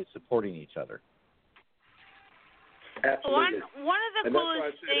what that is, supporting each other. Absolutely. One of the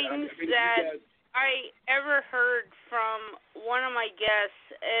coolest things that I ever heard from one of my guests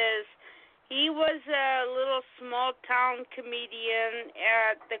is he was a little small-town comedian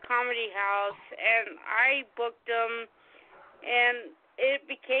at the Comedy House, and I booked him, and it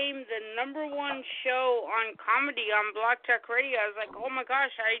became the #1 show on comedy on Blog Talk Radio. I was like, oh, my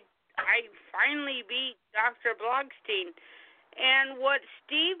gosh, I finally beat Dr. Blogstein. And what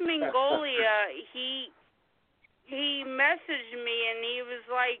Steve Mangolia, he messaged me, and he was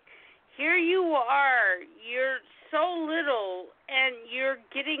like, here you are, you're so little, and you're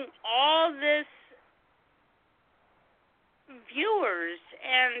getting all this viewers,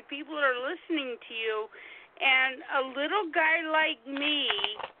 and people are listening to you, and a little guy like me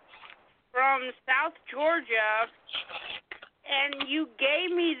from South Georgia, and you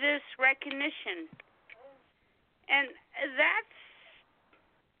gave me this recognition. And that's,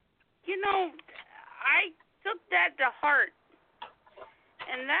 I took that to heart.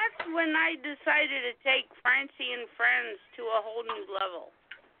 And that's when I decided to take Francy and Friends to a whole new level.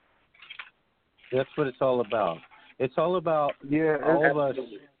 That's what it's all about. It's all about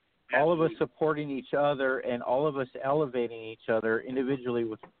all of us supporting each other and all of us elevating each other individually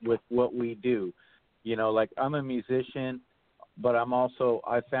with what we do. Like I'm a musician, but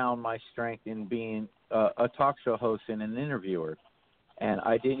I found my strength in being a talk show host and an interviewer. And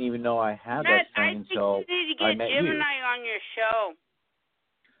I didn't even know I had that strength until I met you. I think you need to get Jim and I on your show.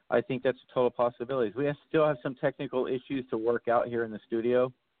 I think that's a total possibility. We still have some technical issues to work out here in the studio.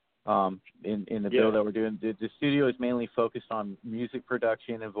 In the bill that we're doing, the studio is mainly focused on music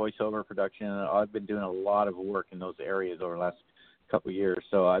production and voiceover production. And I've been doing a lot of work in those areas over the last couple of years,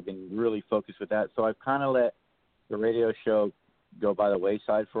 so I've been really focused with that. So I've kind of let the radio show go by the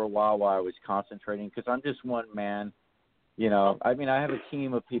wayside for a while I was concentrating, because I'm just one man. I have a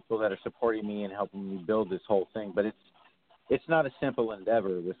team of people that are supporting me and helping me build this whole thing, but it's not a simple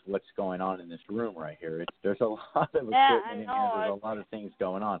endeavor with what's going on in this room right here. There's a lot of equipment in here. There's a lot of things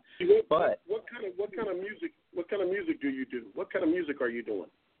going on. But what kind of music do you do? What kind of music are you doing?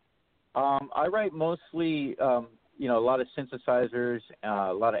 I write mostly, a lot of synthesizers,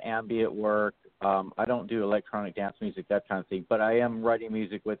 a lot of ambient work. I don't do electronic dance music, that kind of thing. But I am writing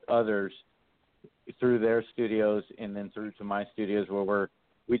music with others through their studios and then through to my studios, where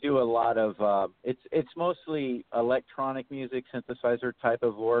we do a lot of it's mostly electronic music, synthesizer type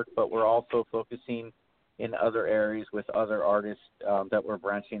of work, but we're also focusing in other areas with other artists that we're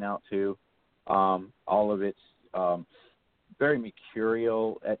branching out to. All of it's very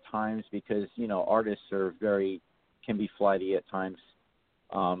mercurial at times, because artists are can be flighty at times.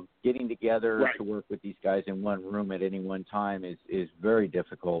 Getting together to work with these guys in one room at any one time is very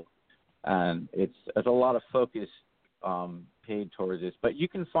difficult, and it's a lot of focus paid towards this. But you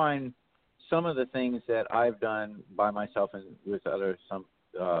can find some of the things that I've done by myself and with other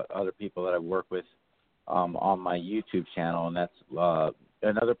people that I've worked with on my YouTube channel, and that's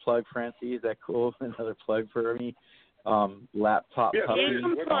another plug, Francy. Is that cool? Another plug for me. Laptop Puppy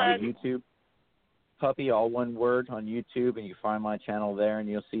on YouTube. Puppy, all one word, on YouTube, and you find my channel there, and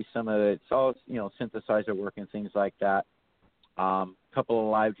you'll see some of it. It's all, synthesizer work and things like that. Couple of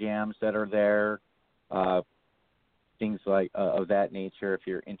live jams that are there, things like of that nature if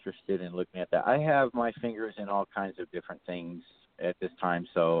you're interested in looking at that. I have my fingers in all kinds of different things at this time.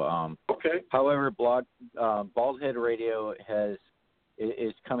 So, okay. However, Bald Head Radio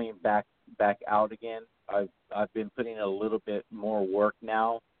is coming back out again. I've been putting a little bit more work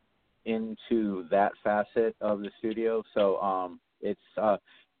now into that facet of the studio. So I'm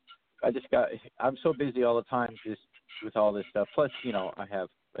so busy all the time just with all this stuff. Plus, I have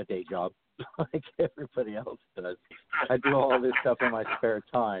a day job like everybody else does. I do all this stuff in my spare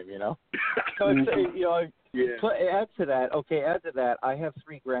time, So add to that, I have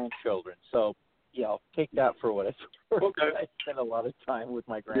 3 grandchildren. So, take that for what it's worth. Okay. I spend a lot of time with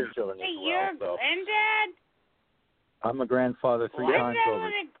my grandchildren as well. You're a granddad? I'm a grandfather 3 times over.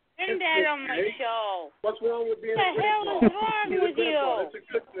 Granddad on my show. What's wrong with being a grandfather? What the hell is wrong with you? It's a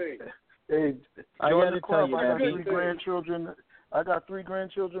good thing. Hey, I got to tell you, I got 3 grandchildren. I got 3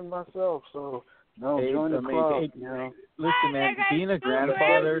 grandchildren myself, so join the club. Listen, man, being a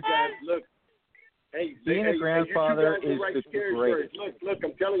grandfather, being a grandfather is the greatest. Look,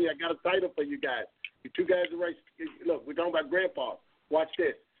 I'm telling you, I got a title for you guys. You 2 guys are right. Look, we're talking about grandpa. Watch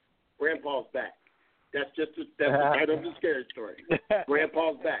this. Grandpa's back. That's the title of the scary story.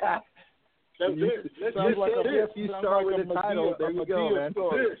 Grandpa's back. That's it. You start with the title. There you go, man.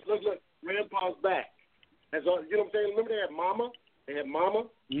 Look. Grandpa's back. That's all. You know what I'm saying? Remember they had Mama?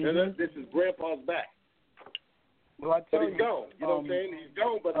 And this is Grandpa's back. Well, I tell he's gone. You know what I'm saying? He's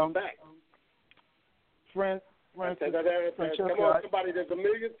gone, but he's back. Francy, come on, somebody. There's $1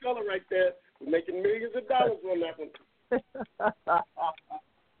 million right there. We're making millions of dollars on that one.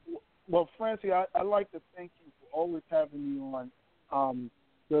 Well, Francy, I'd like to thank you for always having me on.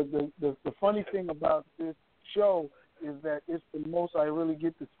 The funny thing about this show is that it's the most I really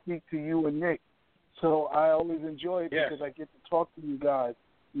get to speak to you and Nick. So I always enjoy it because I get to talk to you guys,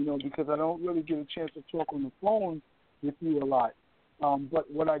 because I don't really get a chance to talk on the phone with you a lot. But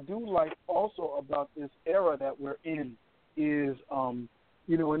what I do like also about this era that we're in is, in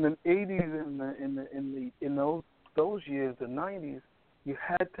the 80s in those years, the 90s, you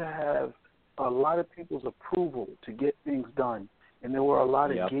had to have a lot of people's approval to get things done, and there were a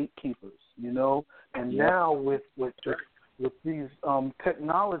lot of gatekeepers, And now with these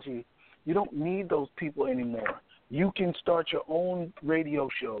technology, you don't need those people anymore. You can start your own radio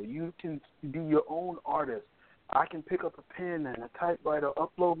show. You can be your own artist. I can pick up a pen and a typewriter,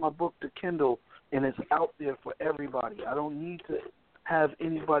 upload my book to Kindle, and it's out there for everybody. I don't need to have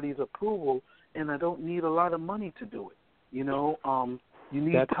anybody's approval, and I don't need a lot of money to do it. You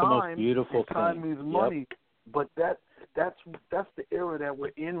need that's time. The most beautiful time thing. means money, but that's the era that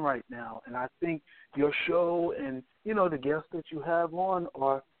we're in right now. And I think your show and the guests that you have on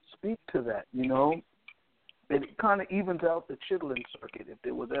speak to that. It kind of evens out the chitlin circuit if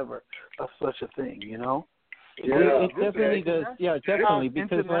there was ever such a thing. It definitely does. Yeah, definitely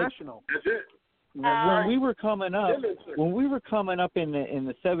because international. That's it. When we were coming up in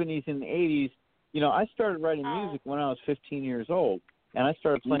the 70s and the 80s, I started writing music when I was 15 years old, and I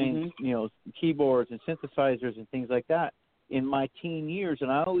started playing, keyboards and synthesizers and things like that in my teen years,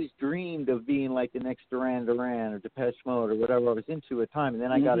 and I always dreamed of being like the next Duran Duran or Depeche Mode or whatever I was into at the time, and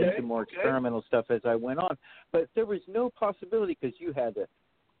then I got into more experimental stuff as I went on. But there was no possibility because you had to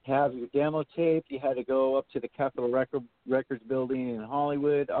have your demo tape, you had to go up to the Capitol Records building in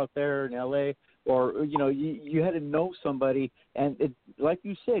Hollywood out there in L.A., or, you had to know somebody, and like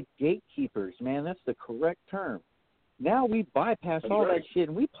you said, gatekeepers, man, that's the correct term. Now we bypass all that shit,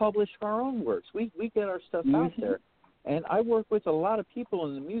 and we publish our own works. We get our stuff out there. And I work with a lot of people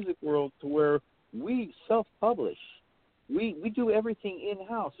in the music world to where we self-publish. We do everything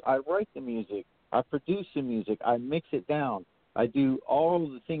in-house. I write the music. I produce the music. I mix it down. I do all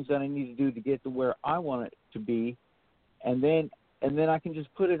of the things that I need to do to get to where I want it to be, and then I can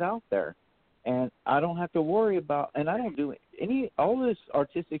just put it out there. And I don't have to worry about, and I don't do all this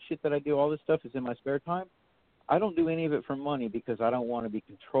artistic shit that I do, all this stuff is in my spare time. I don't do any of it for money because I don't want to be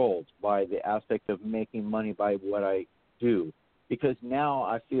controlled by the aspect of making money by what I do. Because now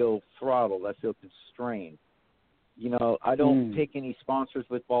I feel throttled. I feel constrained. I don't take any sponsors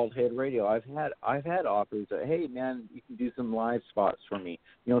with Bald Head Radio. I've had offers that, hey, man, you can do some live spots for me,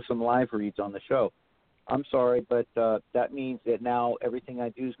 some live reads on the show. I'm sorry, but that means that now everything I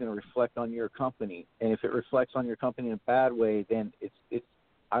do is going to reflect on your company. And if it reflects on your company in a bad way, then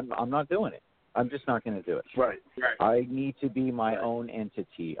I'm not doing it. I'm just not going to do it. Right. I need to be my own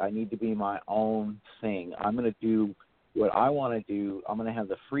entity. I need to be my own thing. I'm going to do what I want to do. I'm going to have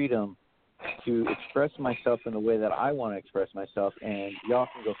the freedom to express myself in the way that I want to express myself, and y'all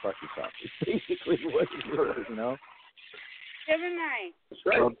can go fuck yourself. It's basically what it is, you know? Gemini. That's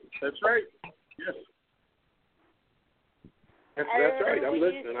right. That's right. Yes. That's right. I'm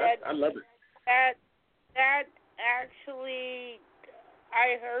listening. I love it. That actually,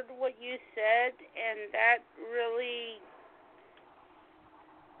 I heard what you said, and that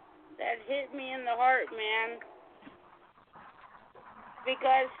hit me in the heart, man.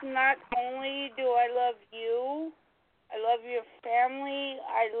 Because not only do I love you, I love your family,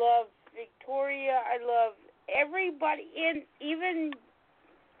 I love Victoria, I love everybody, and even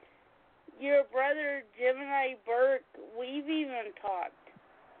your brother Gemini Burke, we've even talked.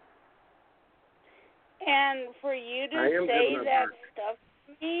 And for you to say that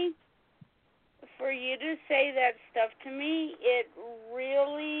stuff to me, it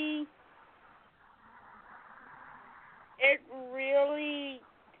really,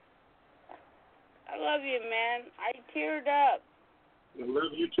 I love you, man. I teared up. I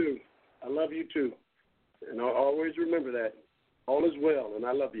love you too. And I'll always remember that. All is well, and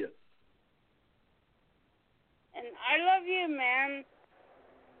I love you. And I love you, man.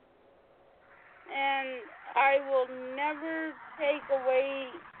 And I will never take away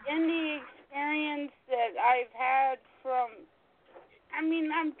any experience that I've had from...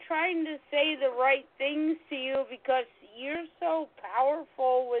 I'm trying to say the right things to you because you're so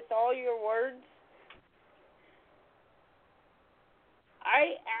powerful with all your words.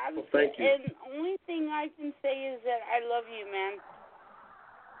 Thank you. And the only thing I can say is that I love you, man.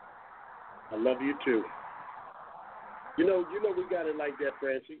 I love you too. You know we got it like that,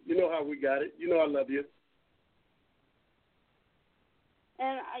 Francy. You know how we got it. You know I love you.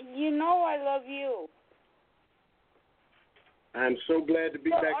 And you know I love you. I'm so glad to be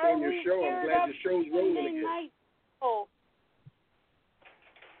back on your show. I'm glad your show's rolling again. Oh.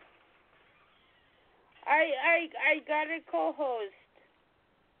 I got a co-host.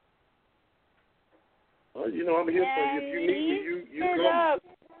 Well, I'm here for you. If you need me, you call me.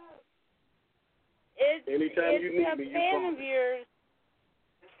 Anytime you need me, you call me. It's a fan of yours.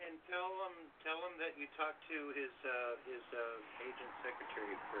 And tell him that you talked to his agent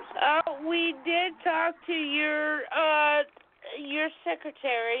secretary person. We did talk to your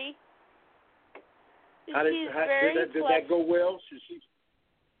secretary. Did that go well?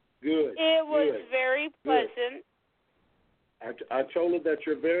 Good. It was very pleasant. I told her that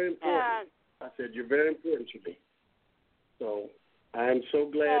you're very important. I said you're very important to me. So I'm so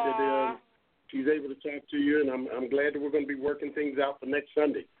glad that she's able to talk to you, and I'm glad that we're going to be working things out for next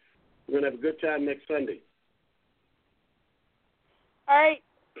Sunday. We're going to have a good time next Sunday. All right.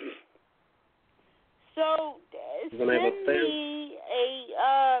 So send me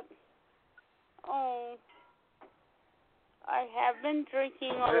I have been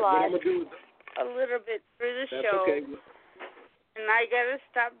drinking a lot, a little bit through the show, okay. and I got to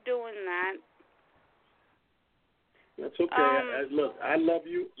stop doing that. That's okay. Look, I love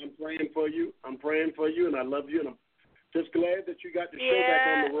you. I'm praying for you, and I love you, and I'm just glad that you got the show back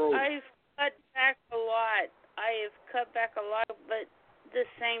on the road. I've cut back a lot. But the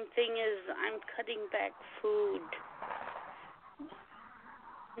same thing is I'm cutting back food,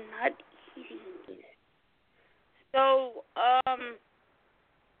 not eating. So,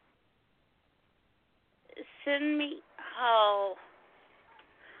 send me.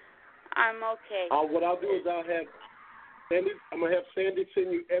 I'm okay. What I'll do is I'm going to have Sandy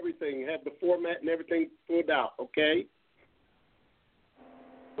send you everything, have the format and everything filled out, okay?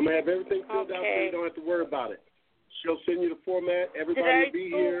 I'm going to have everything filled out so you don't have to worry about it. She'll send you the format. Everybody will be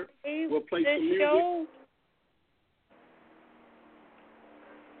here. We'll play some music. Show?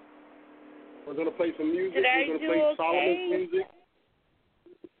 We're going to play some music. We're going to play Solomon's music.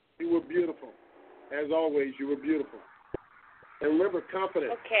 You were beautiful. As always, you were beautiful. And remember,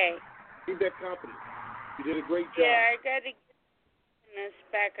 confidence. Okay. Keep that confidence. You did a great job. Yeah, I got to get this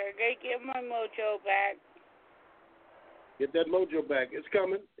back. I got to get my mojo back. Get that mojo back. It's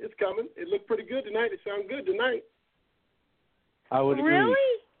coming. It's coming. It looked pretty good tonight. It sounded good tonight. I would agree.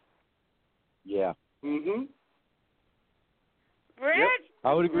 Really? Yeah. Mm-hmm. Brett? Yep.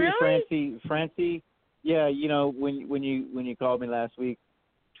 I would agree, really? Francy. Yeah, when you called me last week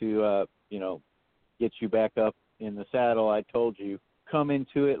to get you back up in the saddle, I told you come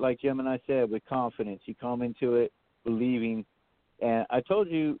into it like Jim and I said with confidence. You come into it believing, and I told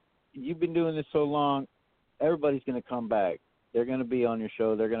you you've been doing this so long, everybody's going to come back. They're going to be on your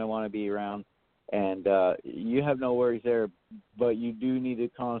show. They're going to want to be around, and you have no worries there. But you do need to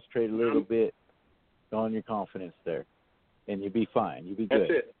concentrate a little bit on your confidence there, and you'll be fine. You'll be good.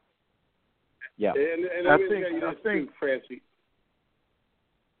 That's it. Yeah. And I think, Francy.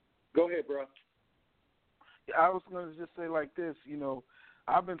 Go ahead, bro. I was going to just say like this,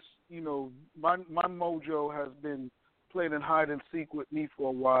 I've been, my mojo has been playing in hide and seek with me for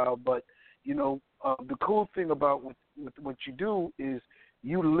a while, but, the cool thing about what you do is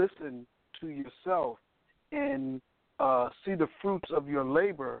you listen to yourself and see the fruits of your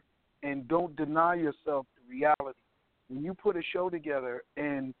labor and don't deny yourself the reality. When you put a show together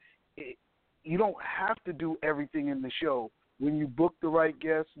and you don't have to do everything in the show. When you book the right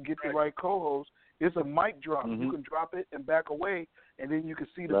guests, get the right co-host, it's a mic drop. Mm-hmm. You can drop it and back away, and then you can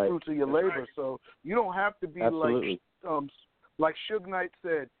see the fruits of your labor. So you don't have to be like Suge Knight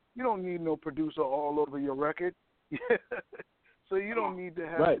said, you don't need no producer all over your record. So you don't need to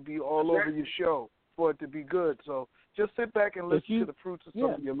have to be all over your show for it to be good. So just sit back and listen to the fruits of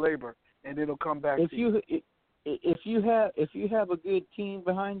some of your labor, and it'll come back to you. If you have a good team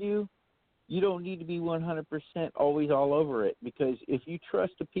behind you, you don't need to be 100% always all over it, because if you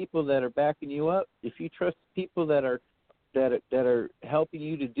trust the people that are backing you up, if you trust the people that are helping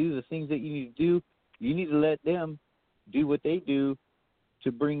you to do the things that you need to do, you need to let them do what they do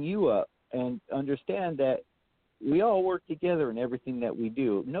to bring you up, and understand that we all work together in everything that we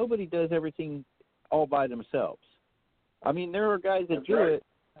do. Nobody does everything all by themselves. I mean, there are guys that do it,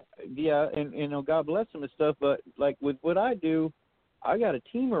 and God bless them and stuff, but like with what I do, I got a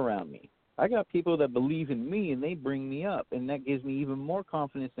team around me. I got people that believe in me, and they bring me up, and that gives me even more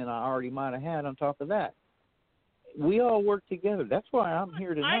confidence than I already might have had on top of that. We all work together. That's why I'm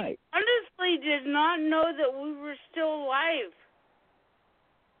here tonight. I honestly did not know that we were still live.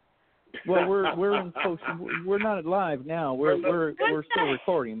 Well, we're in post. We're not live now. We're still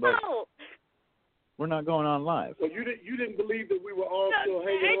recording, but we're not going on live. Well, you didn't believe that we were all still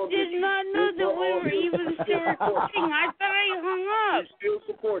hanging on. I did not know that we were even still recording. I thought I hung up. We still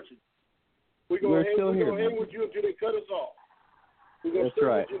support you. We're going to hang with you until they cut us off. We're going to stay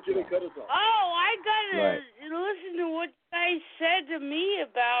with you until they cut us off. Oh, I got to listen to what you guys said to me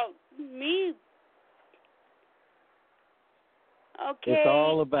about me. Okay. It's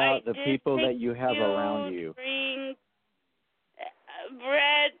all about the people that you have around you.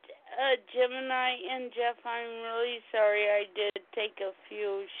 Brett, Gemini, and Jeff, I'm really sorry I did take a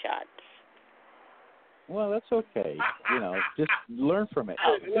few shots. Well, that's okay. Just learn from it.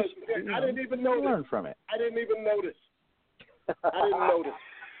 I didn't even notice. Learn from it. I didn't even notice. I didn't notice.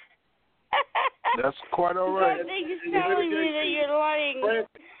 That's quite all right. I think it's telling me that you're lying.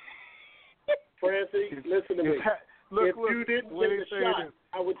 Francy, listen to me. If you didn't take the shot,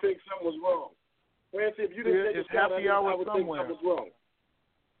 I would think something was wrong. Francy, if you didn't take the shot, I would think something was wrong.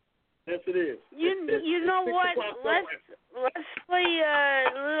 Yes, it is. You know what? Let's play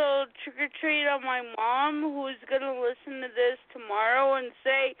a little trick or treat on my mom, who's gonna listen to this tomorrow and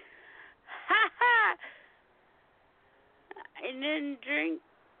say, "Ha ha! I didn't drink."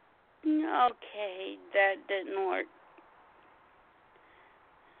 Okay, that didn't work.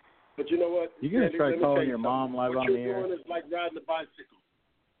 But you know what? You're gonna try calling your mom live on the air. What you're doing is like riding a bicycle.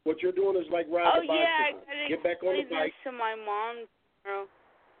 What you're doing is like riding a bicycle. Oh yeah, I gotta get back on the bike. to my mom tomorrow.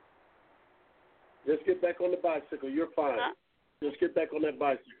 Just get back on the bicycle. You're fine. Just get back on that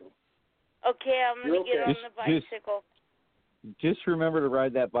bicycle. Okay, I'm going to get on the bicycle. Just remember to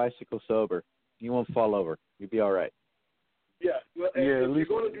ride that bicycle sober. You won't fall over. You'll be all right. Yeah. Well, if you're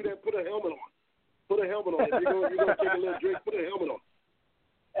going to do that, put a helmet on. Put a helmet on. If you're going to take a little drink, put a helmet on.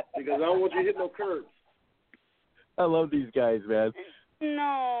 Because I don't want you to hit no curves. I love these guys, man.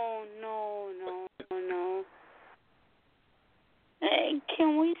 No. Hey,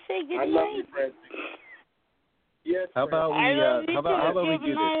 can we say goodnight? I love you, Francy. Yes. How about we? How about we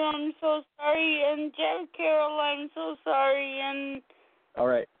do this? I'm so sorry, and Jeff, Caroll, I'm so sorry, and. All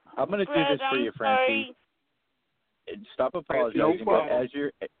right, I'm going to do this for you, Francy. Stop apologizing. But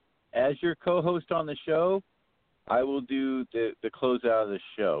as your co-host on the show, I will do the closeout of the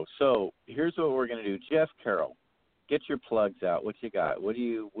show. So here's what we're going to do, Jeff, Caroll. Get your plugs out. What you got? What do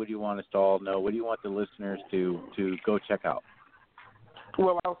you want us to all know? What do you want the listeners to go check out?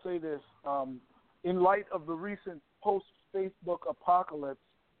 Well, I'll say this. In light of the recent post-Facebook apocalypse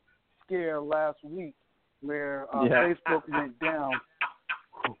scare last week where Facebook went down,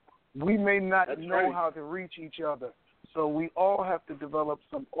 we may not know how to reach each other. So we all have to develop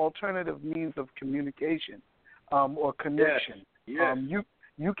some alternative means of communication or connection. Yes.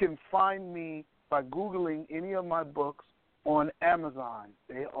 You can find me by Googling any of my books on Amazon.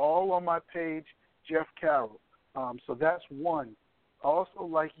 They're all on my page, Jeff Caroll. So that's one. Also,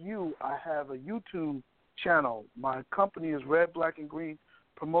 like you, I have a YouTube channel. My company is Red, Black, and Green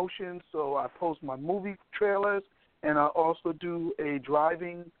Promotions, so I post my movie trailers, and I also do a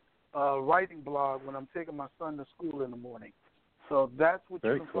driving writing blog when I'm taking my son to school in the morning. So that's what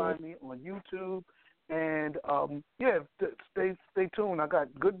Very you can cool. find me on YouTube. And stay tuned. I got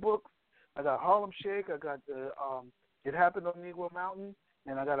good books. I got Harlem Shake. I got the It Happened on Negro Mountain,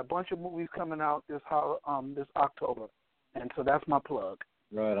 and I got a bunch of movies coming out this October. And so that's my plug.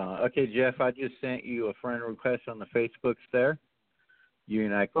 Right on. Okay, Jeff, I just sent you a friend request on the Facebooks there. You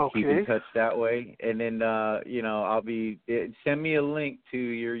and I can keep in touch that way. And then, send me a link to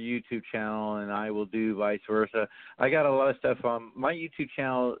your YouTube channel, and I will do vice versa. I got a lot of stuff on my YouTube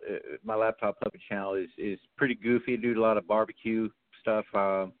channel. My Laptop Puppet channel is pretty goofy. I do a lot of barbecue stuff.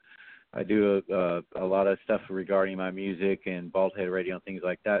 I do a lot of stuff regarding my music and Bald Head Radio and things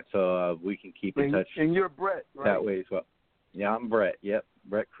like that. So we can keep in touch. And you're Brett, right? That way as well. Yeah, I'm Brett. Yep,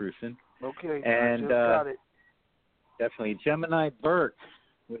 Brett Cruson. Okay, and I just got it. Definitely. Gemini Burke,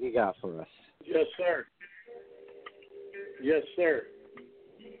 what do you got for us? Yes, sir. Yes, sir.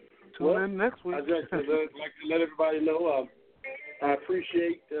 Tune in next week. I'd just like to let everybody know I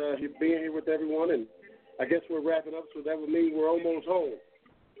appreciate you being here with everyone, and I guess we're wrapping up, so that would mean we're almost home.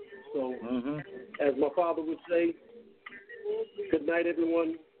 So, as my father would say, good night,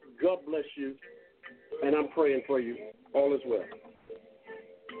 everyone. God bless you, and I'm praying for you. All is well.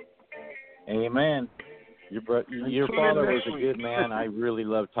 Amen. Your father was a good man. I really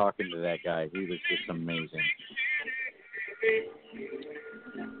loved talking to that guy. He was just amazing.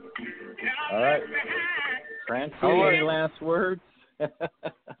 All right. Francy, any last words?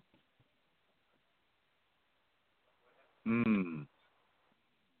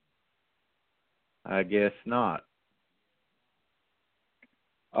 I guess not.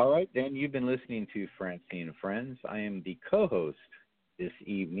 All right, then. You've been listening to Francy and Friends. I am the co-host this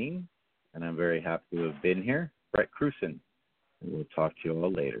evening, and I'm very happy to have been here, Brett Cruson. And we'll talk to you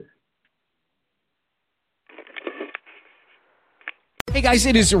all later. Hey guys,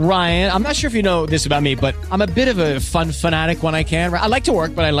 it is Ryan. I'm not sure if you know this about me, but I'm a bit of a fun fanatic when I can. I like to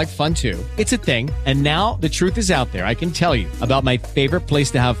work, but I like fun too. It's a thing. And now the truth is out there. I can tell you about my favorite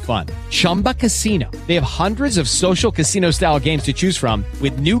place to have fun. Chumba Casino. They have hundreds of social casino style games to choose from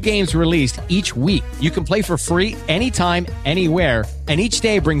with new games released each week. You can play for free anytime, anywhere. And each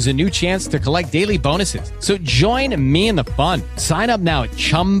day brings a new chance to collect daily bonuses. So join me in the fun. Sign up now at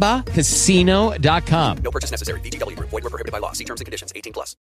ChumbaCasino.com. No purchase necessary. VGW Group. Void where prohibited by law. See terms and conditions. 18+.